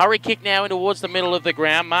 Hurry kick now in towards the middle of the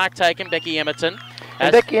ground. Mark taken, Becky Emerton.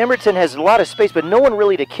 And Becky Emerton has a lot of space, but no one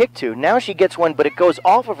really to kick to. Now she gets one, but it goes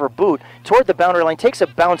off of her boot toward the boundary line, takes a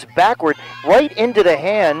bounce backward right into the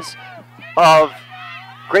hands of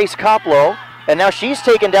Grace Koplow, and now she's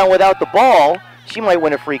taken down without the ball. She might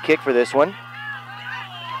win a free kick for this one.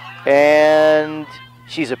 And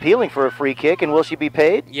she's appealing for a free kick, and will she be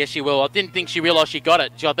paid? Yes, she will. I didn't think she realised she got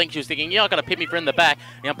it. I think she was thinking, yeah, I got to pit me friend in the back.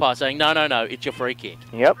 The umpire saying, no, it's your free kick.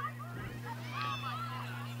 Yep.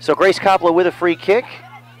 So Grace Koplow with a free kick,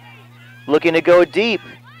 looking to go deep.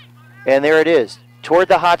 And there it is, toward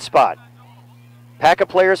the hot spot. Pack of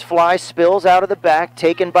players fly, spills out of the back,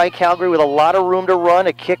 taken by Calgary with a lot of room to run,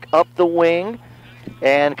 a kick up the wing.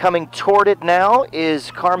 And coming toward it now is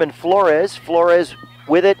Carmen Flores. Flores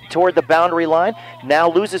with it toward the boundary line, now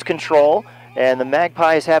loses control, and the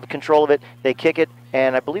Magpies have control of it. They kick it,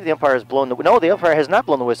 and I believe the umpire has blown the whistle. No, the umpire has not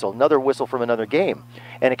blown the whistle. Another whistle from another game.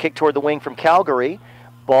 And a kick toward the wing from Calgary.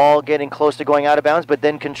 Ball getting close to going out of bounds, but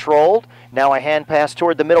then controlled. Now a hand pass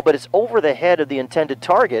toward the middle, but it's over the head of the intended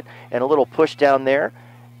target, and a little push down there.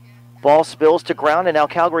 Ball spills to ground, and now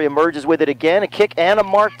Calgary emerges with it again. A kick and a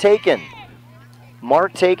mark taken.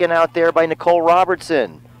 Mark taken out there by Nicole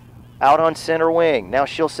Robertson. Out on center wing. Now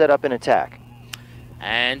she'll set up an attack.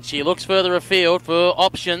 And she looks further afield for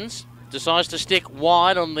options. Decides to stick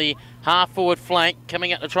wide on the half-forward flank.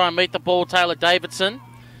 Coming out to try and meet the ball, Taylor Davidson.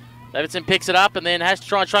 Davidson picks it up and then has to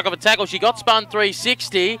try and strike off a tackle. She got spun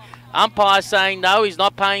 360. Umpire saying no, he's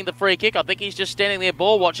not paying the free kick. I think he's just standing there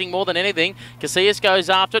ball watching more than anything. Casillas goes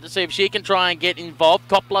after it to see if she can try and get involved.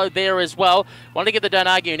 Koplow there as well. Wanted to get the don't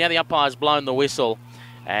argue. Now the umpire's blown the whistle.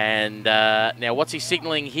 And now what's he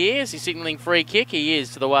signalling here? Is he signalling free kick? He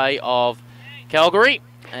is to the way of Calgary.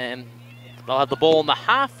 And they'll have the ball on the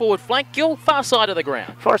half-forward flank. Gill, far side of the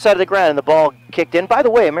ground. Far side of the ground, and the ball kicked in. By the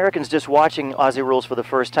way, Americans just watching Aussie rules for the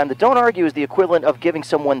first time. The don't argue is the equivalent of giving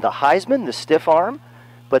someone the Heisman, the stiff arm.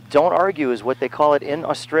 But don't argue is what they call it in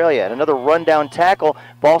Australia. And another rundown tackle.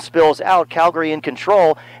 Ball spills out. Calgary in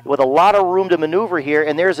control with a lot of room to maneuver here.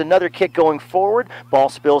 And there's another kick going forward. Ball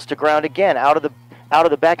spills to ground again. Out of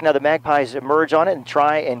the back. Now the Magpies emerge on it and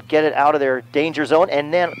try and get it out of their danger zone.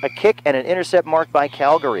 And then a kick and an intercept marked by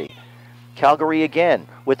Calgary. Calgary again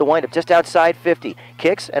with the windup just outside 50.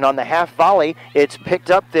 Kicks, and on the half volley, it's picked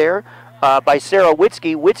up there by Sarah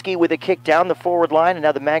Witzke. Witzke with a kick down the forward line, and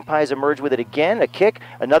now the Magpies emerge with it again. A kick,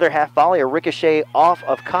 another half volley, a ricochet off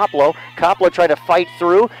of Koplo. Koplo trying to fight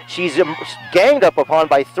through. She's ganged up upon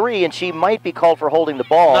by 3, and she might be called for holding the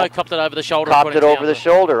ball. No, copped it over the shoulder. Copped it over the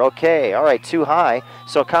shoulder. Okay, all right, too high.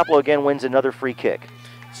 So Koplo again wins another free kick.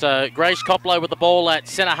 So Grace Koplo with the ball at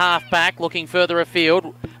centre half back, looking further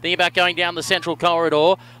afield. Thinking about going down the central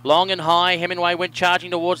corridor. Long and high. Hemingway went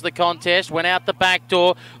charging towards the contest. Went out the back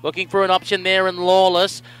door, looking for an option there in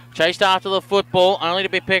Lawless. Chased after the football, only to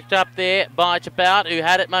be picked up there by Tabout, who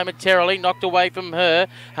had it momentarily, knocked away from her.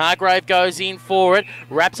 Hargrave goes in for it,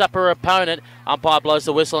 wraps up her opponent. Umpire blows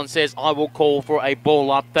the whistle and says, I will call for a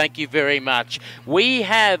ball up. Thank you very much. We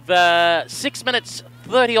have 6 minutes,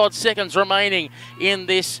 30-odd seconds remaining in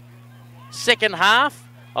this second half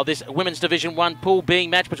of this Women's Division 1 Pool B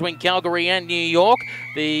match between Calgary and New York.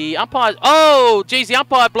 The umpire, the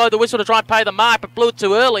umpire blew the whistle to try and pay the mark, but blew it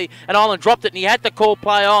too early, and Ireland dropped it, and he had to call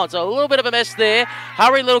play on. So a little bit of a mess there.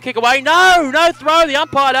 Hurry, little kick away. No throw. The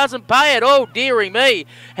umpire doesn't pay it. Oh, dearie me.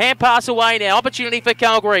 Hand pass away now. Opportunity for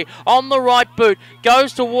Calgary. On the right boot.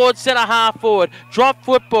 Goes towards centre half forward. Drop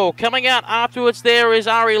football. Coming out afterwards there is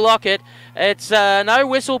Ari Lockett. It's no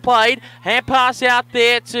whistle played. Hand pass out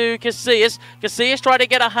there to Casillas. Casillas tried to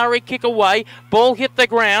get a hurry kick away. Ball hit the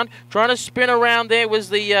ground. Trying to spin around there was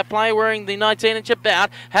the player wearing the 19-inch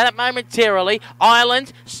about. Had it momentarily.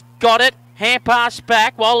 Ireland got it. Hand pass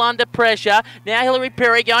back while under pressure. Now Hillary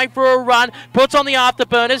Perry going for a run. Puts on the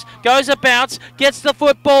afterburners. Goes a bounce. Gets the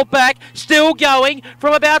football back. Still going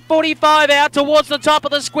from about 45 out towards the top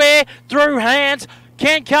of the square. Through hands.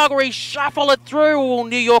 Can Calgary shuffle it through? Will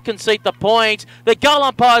New York concede the point? The goal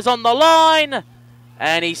umpire's on the line.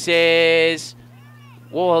 And he says,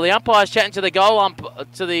 well, the umpire's chatting to the goal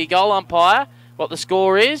umpire, what the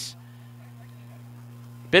score is.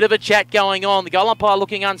 Bit of a chat going on. The goal umpire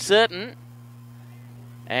looking uncertain.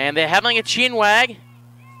 And they're having a chin wag.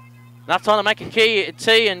 Enough time to make a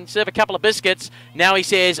tea and serve a couple of biscuits. Now he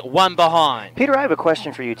says, 1 behind. Peter, I have a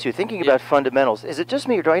question for you, too. Thinking about fundamentals, is it just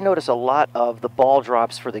me, or do I notice a lot of the ball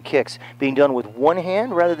drops for the kicks being done with one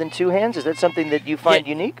hand rather than two hands? Is that something that you find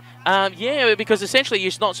unique? Yeah, because essentially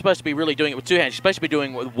you're not supposed to be really doing it with two hands. You're supposed to be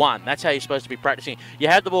doing it with one. That's how you're supposed to be practicing. You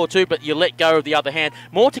have the ball too, but you let go of the other hand.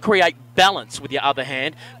 More to create balance with your other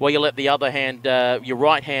hand, while you let the other hand, your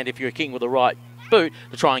right hand, if you're kicking with the right boot,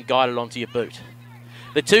 to try and guide it onto your boot.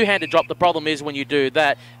 The two-handed drop, the problem is when you do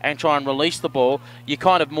that and try and release the ball, you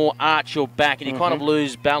kind of more arch your back and you kind of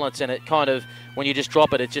lose balance, and it kind of, when you just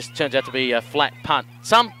drop it, it just turns out to be a flat punt.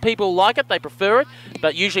 Some people like it, they prefer it,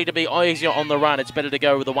 but usually to be easier on the run, it's better to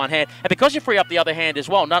go with the one hand. And because you free up the other hand as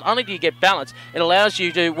well, not only do you get balance, it allows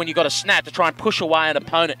you to, when you've got a snap, to try and push away an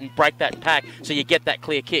opponent and break that pack so you get that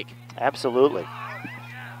clear kick. Absolutely.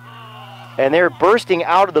 And they're bursting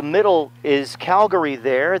out of the middle is Calgary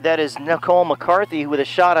there. That is Nicole McCarthy with a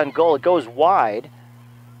shot on goal. It goes wide.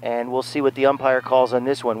 And we'll see what the umpire calls on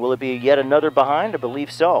this one. Will it be yet another behind? I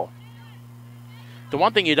believe so. The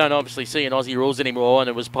one thing you don't obviously see in Aussie rules anymore, and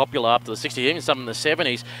it was popular after the 60s, even some in the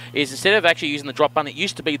 70s, is instead of actually using the drop punt, it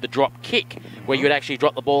used to be the drop kick, where you would actually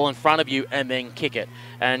drop the ball in front of you and then kick it.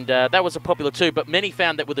 And that was a popular too, but many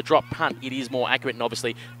found that with the drop punt, it is more accurate, and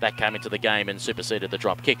obviously that came into the game and superseded the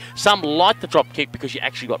drop kick. Some like the drop kick because you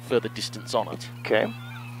actually got further distance on it. Okay.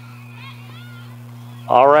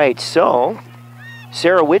 All right, so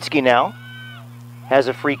Sarah Witzke now has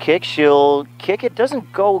a free kick. She'll kick it.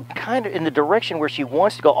 Doesn't go kind of in the direction where she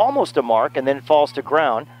wants to go, almost a mark, and then it falls to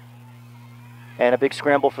ground. And a big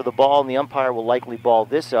scramble for the ball, and the umpire will likely ball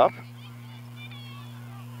this up.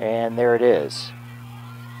 And there it is.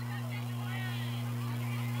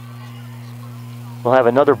 We'll have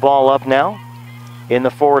another ball up now in the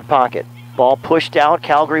forward pocket. Ball pushed out.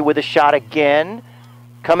 Calgary with a shot again.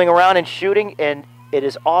 Coming around and shooting, and it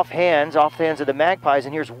is off hands of the Magpies,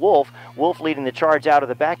 and here's Wolf. Wolf leading the charge out of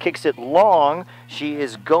the back, kicks it long. She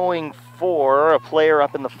is going for a player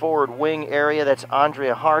up in the forward wing area. That's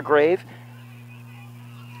Andrea Hargrave.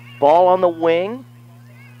 Ball on the wing.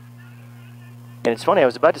 And it's funny, I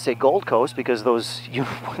was about to say Gold Coast because those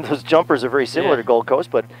those jumpers are very similar to Gold Coast,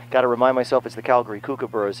 but got to remind myself it's the Calgary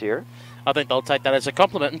Kookaburras here. I think they'll take that as a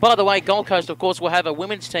compliment. And by the way, Gold Coast, of course, will have a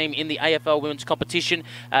women's team in the AFL women's competition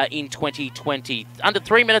in 2020. Under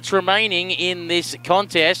 3 minutes remaining in this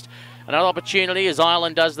contest. Another opportunity as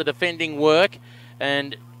Ireland does the defending work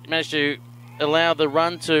and managed to allow the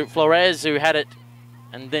run to Flores, who had it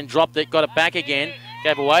and then dropped it, got it back again,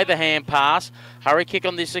 gave away the hand pass. Hurry kick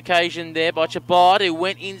on this occasion there by Chabot, who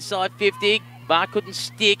went inside 50. Bar couldn't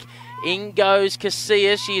stick. In goes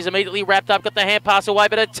Casillas. She is immediately wrapped up, got the hand pass away,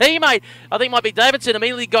 but her teammate, I think it might be Davidson,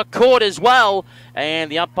 immediately got caught as well.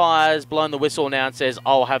 And the umpire's blown the whistle now and says,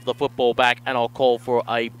 I'll have the football back and I'll call for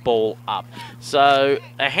a ball up. So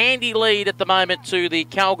a handy lead at the moment to the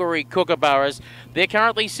Calgary Kookaburras. They're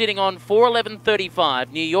currently sitting on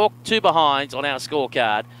 4:11.35. New York 2 behinds on our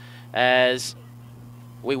scorecard as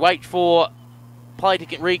we wait for play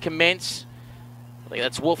to recommence. I think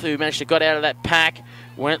that's Wolf who managed to get out of that pack.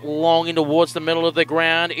 Went long in towards the middle of the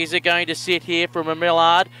ground. Is it going to sit here from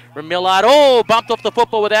Remillard? Remillard, oh, bumped off the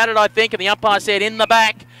football without it, I think, and the umpire said in the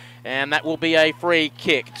back, and that will be a free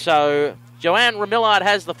kick. So Joanne Remillard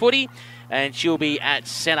has the footy, and she'll be at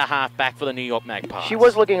centre half back for the New York Magpies. She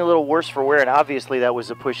was looking a little worse for wear, and obviously that was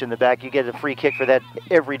a push in the back. You get a free kick for that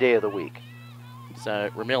every day of the week. So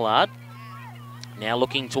Remillard now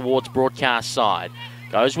looking towards broadcast side.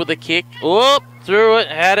 Goes with the kick. Oh, threw it.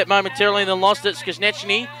 Had it momentarily and then lost it.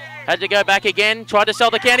 Skrzeczny had to go back again. Tried to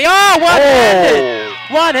sell the candy. Oh, one-handed.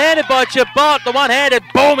 One-handed by Chabot. The one-handed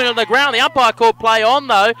boom into the ground. The umpire called play on,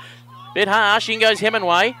 though. Bit harsh. In goes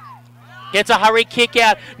Hemingway. Gets a hurry kick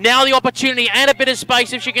out. Now the opportunity and a bit of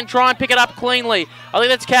space if she can try and pick it up cleanly. I think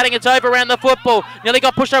that's Catting. It's over around the football. Nearly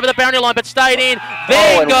got pushed over the boundary line but stayed in.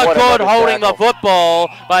 Then got caught holding the football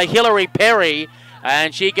by Hillary Perry.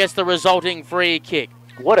 And she gets the resulting free kick.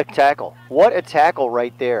 What a tackle. What a tackle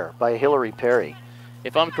right there by Hillary Perry.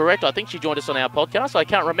 If I'm correct, I think she joined us on our podcast. I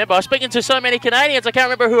can't remember. I've spoken to so many Canadians, I can't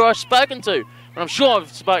remember who I've spoken to. But I'm sure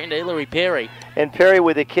I've spoken to Hillary Perry. And Perry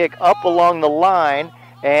with a kick up along the line,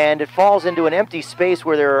 and it falls into an empty space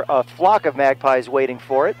where there are a flock of Magpies waiting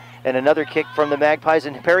for it. And another kick from the Magpies,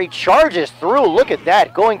 and Perry charges through. Look at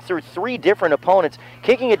that, going through 3 different opponents,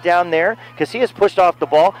 kicking it down there. Casillas pushed off the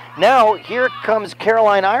ball. Now here comes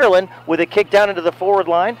Caroline Ireland with a kick down into the forward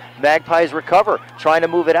line. Magpies recover, trying to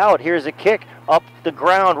move it out. Here's a kick up the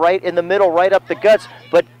ground, right in the middle, right up the guts.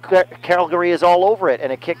 But Calgary is all over it,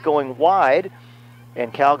 and a kick going wide.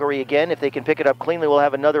 And Calgary, again, if they can pick it up cleanly, will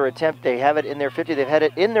have another attempt. They have it in their 50. They've had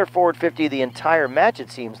it in their forward 50 the entire match,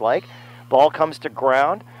 it seems like. Ball comes to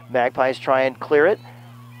ground. Magpies try and clear it,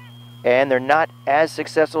 and they're not as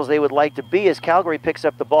successful as they would like to be as Calgary picks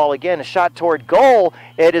up the ball again. A shot toward goal.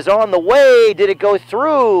 It is on the way. Did it go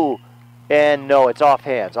through? And no, it's off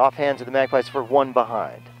hands. Off hands of the Magpies for 1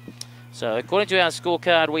 behind. So according to our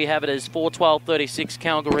scorecard, we have it as 4:12.36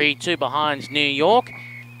 Calgary, 2 behinds New York.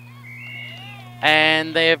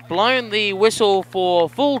 And they've blown the whistle for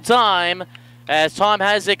full time as time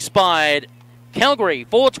has expired. Calgary,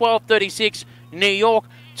 4:12.36 New York.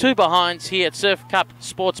 2 behinds here at Surf Cup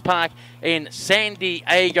Sports Park in San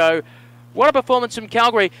Diego. What a performance from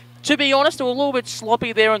Calgary. To be honest, they were a little bit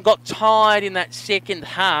sloppy there and got tired in that second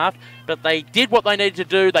half, but they did what they needed to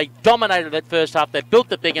do. They dominated that first half. They built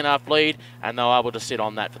the big enough lead, and they were able to sit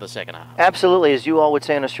on that for the second half. Absolutely. As you all would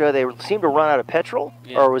say in Australia, they seem to run out of petrol,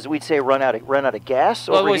 or as we'd say, run out of gas.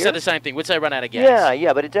 Well, we said the same thing. We'd say run out of gas.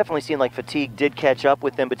 Yeah, but it definitely seemed like fatigue did catch up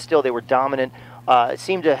with them, but still they were dominant.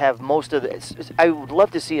 Seemed to have most of the. I would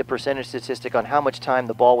love to see a percentage statistic on how much time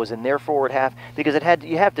the ball was in their forward half, because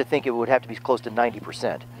you have to think it would have to be close to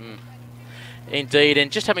 90%. Indeed,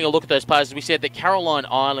 and just having a look at those players, we said that Caroline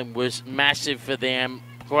Ireland was massive for them,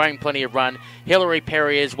 growing plenty of run. Hillary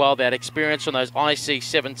Perry as well, that experience from those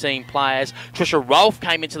IC-17 players. Trisha Rolfe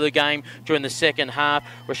came into the game during the second half.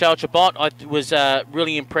 Rochelle Chabot was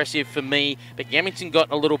really impressive for me. But Yamington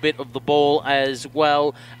got a little bit of the ball as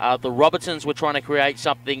well. The Robertsons were trying to create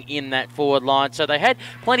something in that forward line. So they had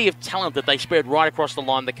plenty of talent that they spread right across the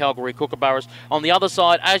line, the Calgary Kookaburras. On the other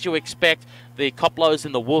side, as you expect, the Coplos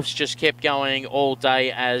and the Wolves just kept going all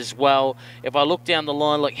day as well. If I look down the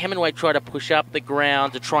line, like Hemingway tried to push up the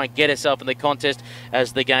ground to try and get herself in the contest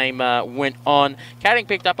as the game went on. Catting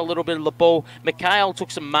picked up a little bit of the ball. McHale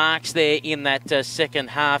took some marks there in that second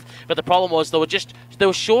half, but the problem was they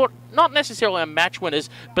were short, not necessarily on match winners,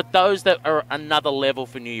 but those that are another level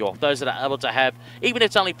for New York, those that are able to have, even if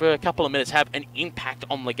it's only for a couple of minutes, have an impact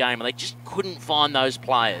on the game, and they just couldn't find those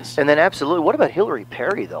players. And then absolutely, what about Hillary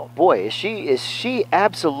Perry though? Boy, is she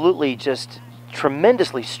absolutely just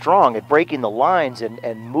tremendously strong at breaking the lines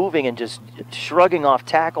and moving and just shrugging off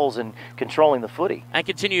tackles and controlling the footy. And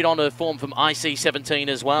continued on to form from IC17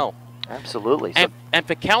 as well. Absolutely. And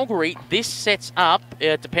for Calgary, this sets up,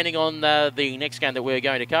 depending on the next game that we're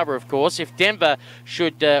going to cover, of course, if Denver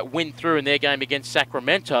should win through in their game against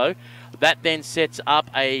Sacramento, that then sets up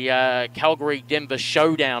a Calgary-Denver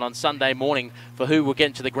showdown on Sunday morning for who will get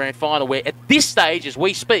into the grand final, where at this stage, as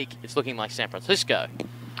we speak, it's looking like San Francisco.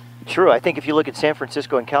 True. I think if you look at San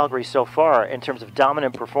Francisco and Calgary so far, in terms of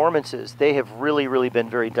dominant performances, they have really, really been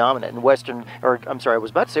very dominant. And I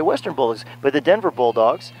was about to say Western Bulldogs, but the Denver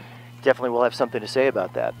Bulldogs definitely will have something to say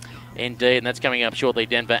about that. Indeed, and that's coming up shortly,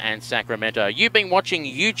 Denver and Sacramento. You've been watching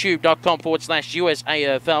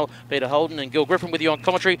youtube.com/USAFL. Peter Holden and Gil Griffin with you on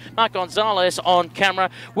commentary. Mark Gonzalez on camera.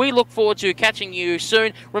 We look forward to catching you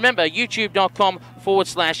soon. Remember,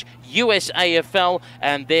 youtube.com/USAFL,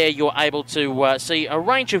 and there you're able to see a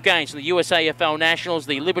range of games from the USAFL Nationals,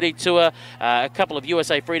 the Liberty Tour, a couple of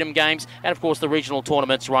USA Freedom Games, and of course the regional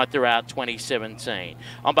tournaments right throughout 2017.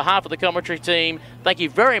 On behalf of the commentary team, thank you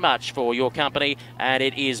very much for your company, and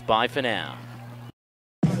it is bye for now.